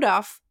vote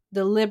off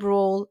the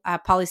liberal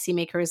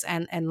policymakers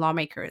and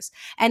lawmakers.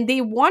 And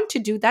they want to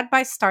do that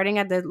by starting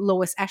at the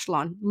lowest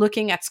echelon,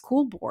 looking at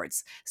school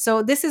boards.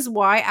 So this is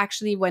why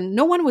actually when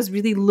no one was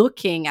really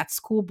looking at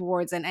school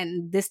boards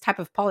and this type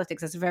of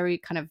politics as a very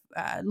kind of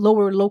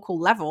lower local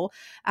level,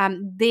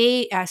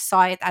 they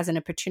saw it as an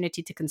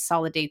opportunity to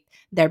consolidate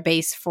their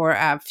base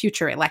for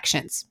future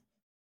elections.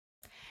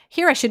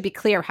 Here, I should be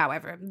clear,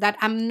 however, that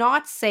I'm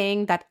not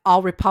saying that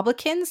all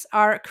Republicans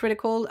are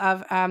critical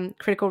of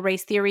critical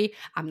race theory.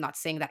 I'm not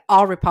saying that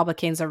all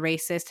Republicans are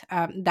racist.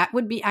 That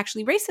would be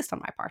actually racist on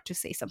my part to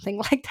say something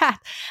like that.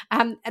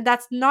 And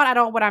that's not at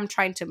all what I'm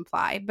trying to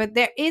imply. But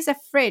there is a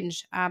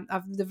fringe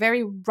of the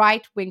very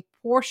right wing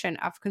portion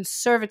of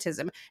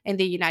conservatism in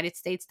the United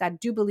States that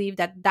do believe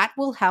that that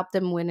will help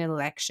them win an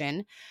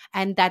election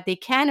and that they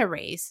can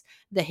erase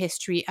the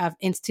history of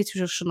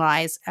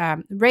institutionalized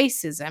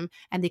racism,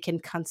 and they can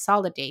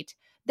consolidate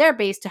their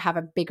base to have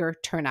a bigger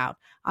turnout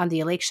on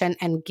the election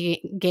and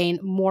gain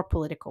more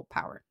political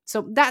power.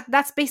 So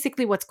that's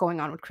basically what's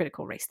going on with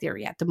critical race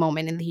theory at the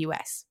moment in the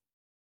US.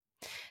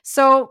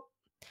 So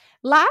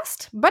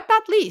last but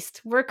not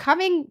least, we're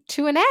coming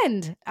to an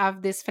end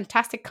of this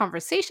fantastic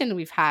conversation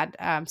we've had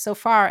so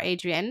far,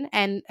 Adrienne.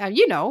 And,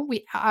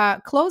 we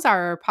close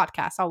our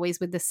podcast always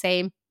with the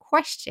same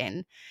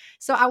question.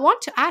 So I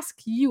want to ask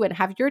you and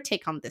have your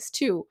take on this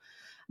too.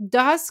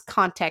 Does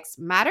context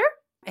matter,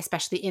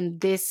 especially in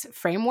this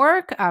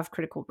framework of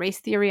critical race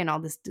theory and all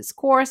this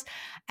discourse?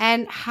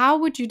 And how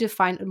would you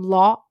define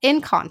law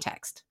in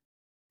context?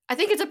 I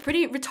think it's a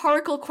pretty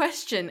rhetorical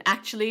question,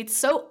 actually. It's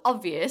so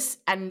obvious.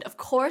 And of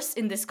course,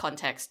 in this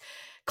context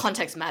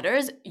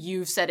matters.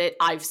 You've said it,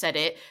 I've said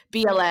it.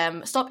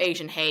 BLM, Stop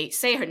Asian Hate,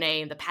 Say Her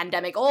Name, the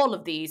pandemic, all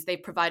of these, they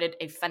provided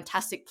a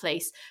fantastic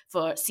place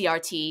for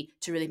CRT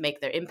to really make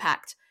their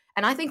impact.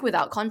 And I think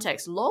without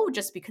context, law would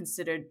just be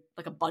considered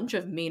like a bunch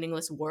of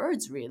meaningless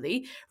words,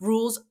 really.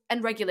 Rules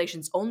and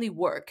regulations only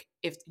work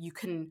if you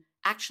can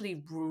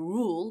actually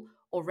rule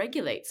or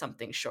regulate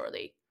something,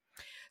 surely.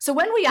 So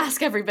when we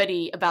ask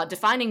everybody about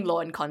defining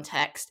law in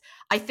context,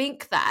 I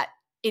think that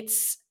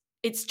it's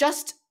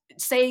just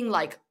saying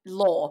like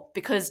law,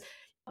 because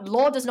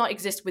law does not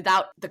exist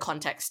without the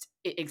context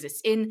it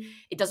exists in.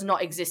 It does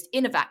not exist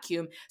in a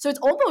vacuum. So it's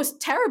almost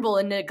terrible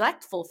and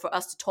neglectful for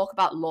us to talk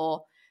about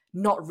law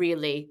not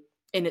really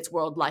in its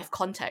world life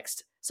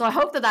context. So I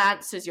hope that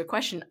answers your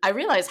question. I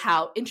realize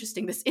how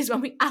interesting this is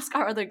when we ask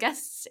our other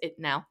guests it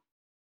now.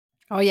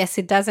 Oh, yes,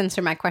 it does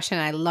answer my question.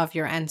 I love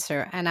your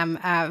answer. And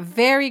I'm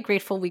very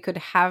grateful we could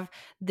have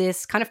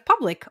this kind of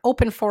public,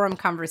 open forum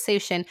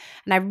conversation.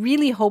 And I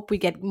really hope we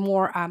get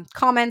more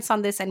comments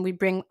on this and we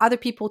bring other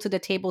people to the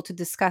table to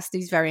discuss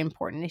these very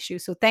important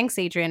issues. So thanks,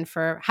 Adrienne,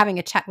 for having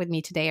a chat with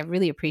me today. I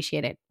really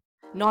appreciate it.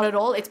 Not at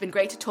all. It's been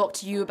great to talk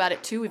to you about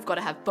it too. We've got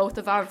to have both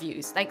of our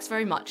views. Thanks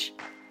very much.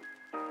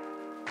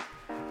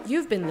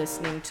 You've been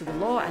listening to the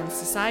Law and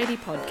Society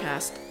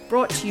podcast,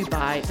 brought to you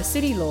by the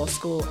City Law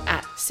School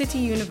at City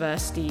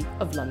University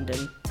of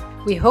London.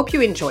 We hope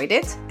you enjoyed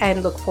it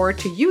and look forward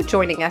to you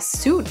joining us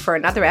soon for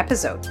another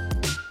episode.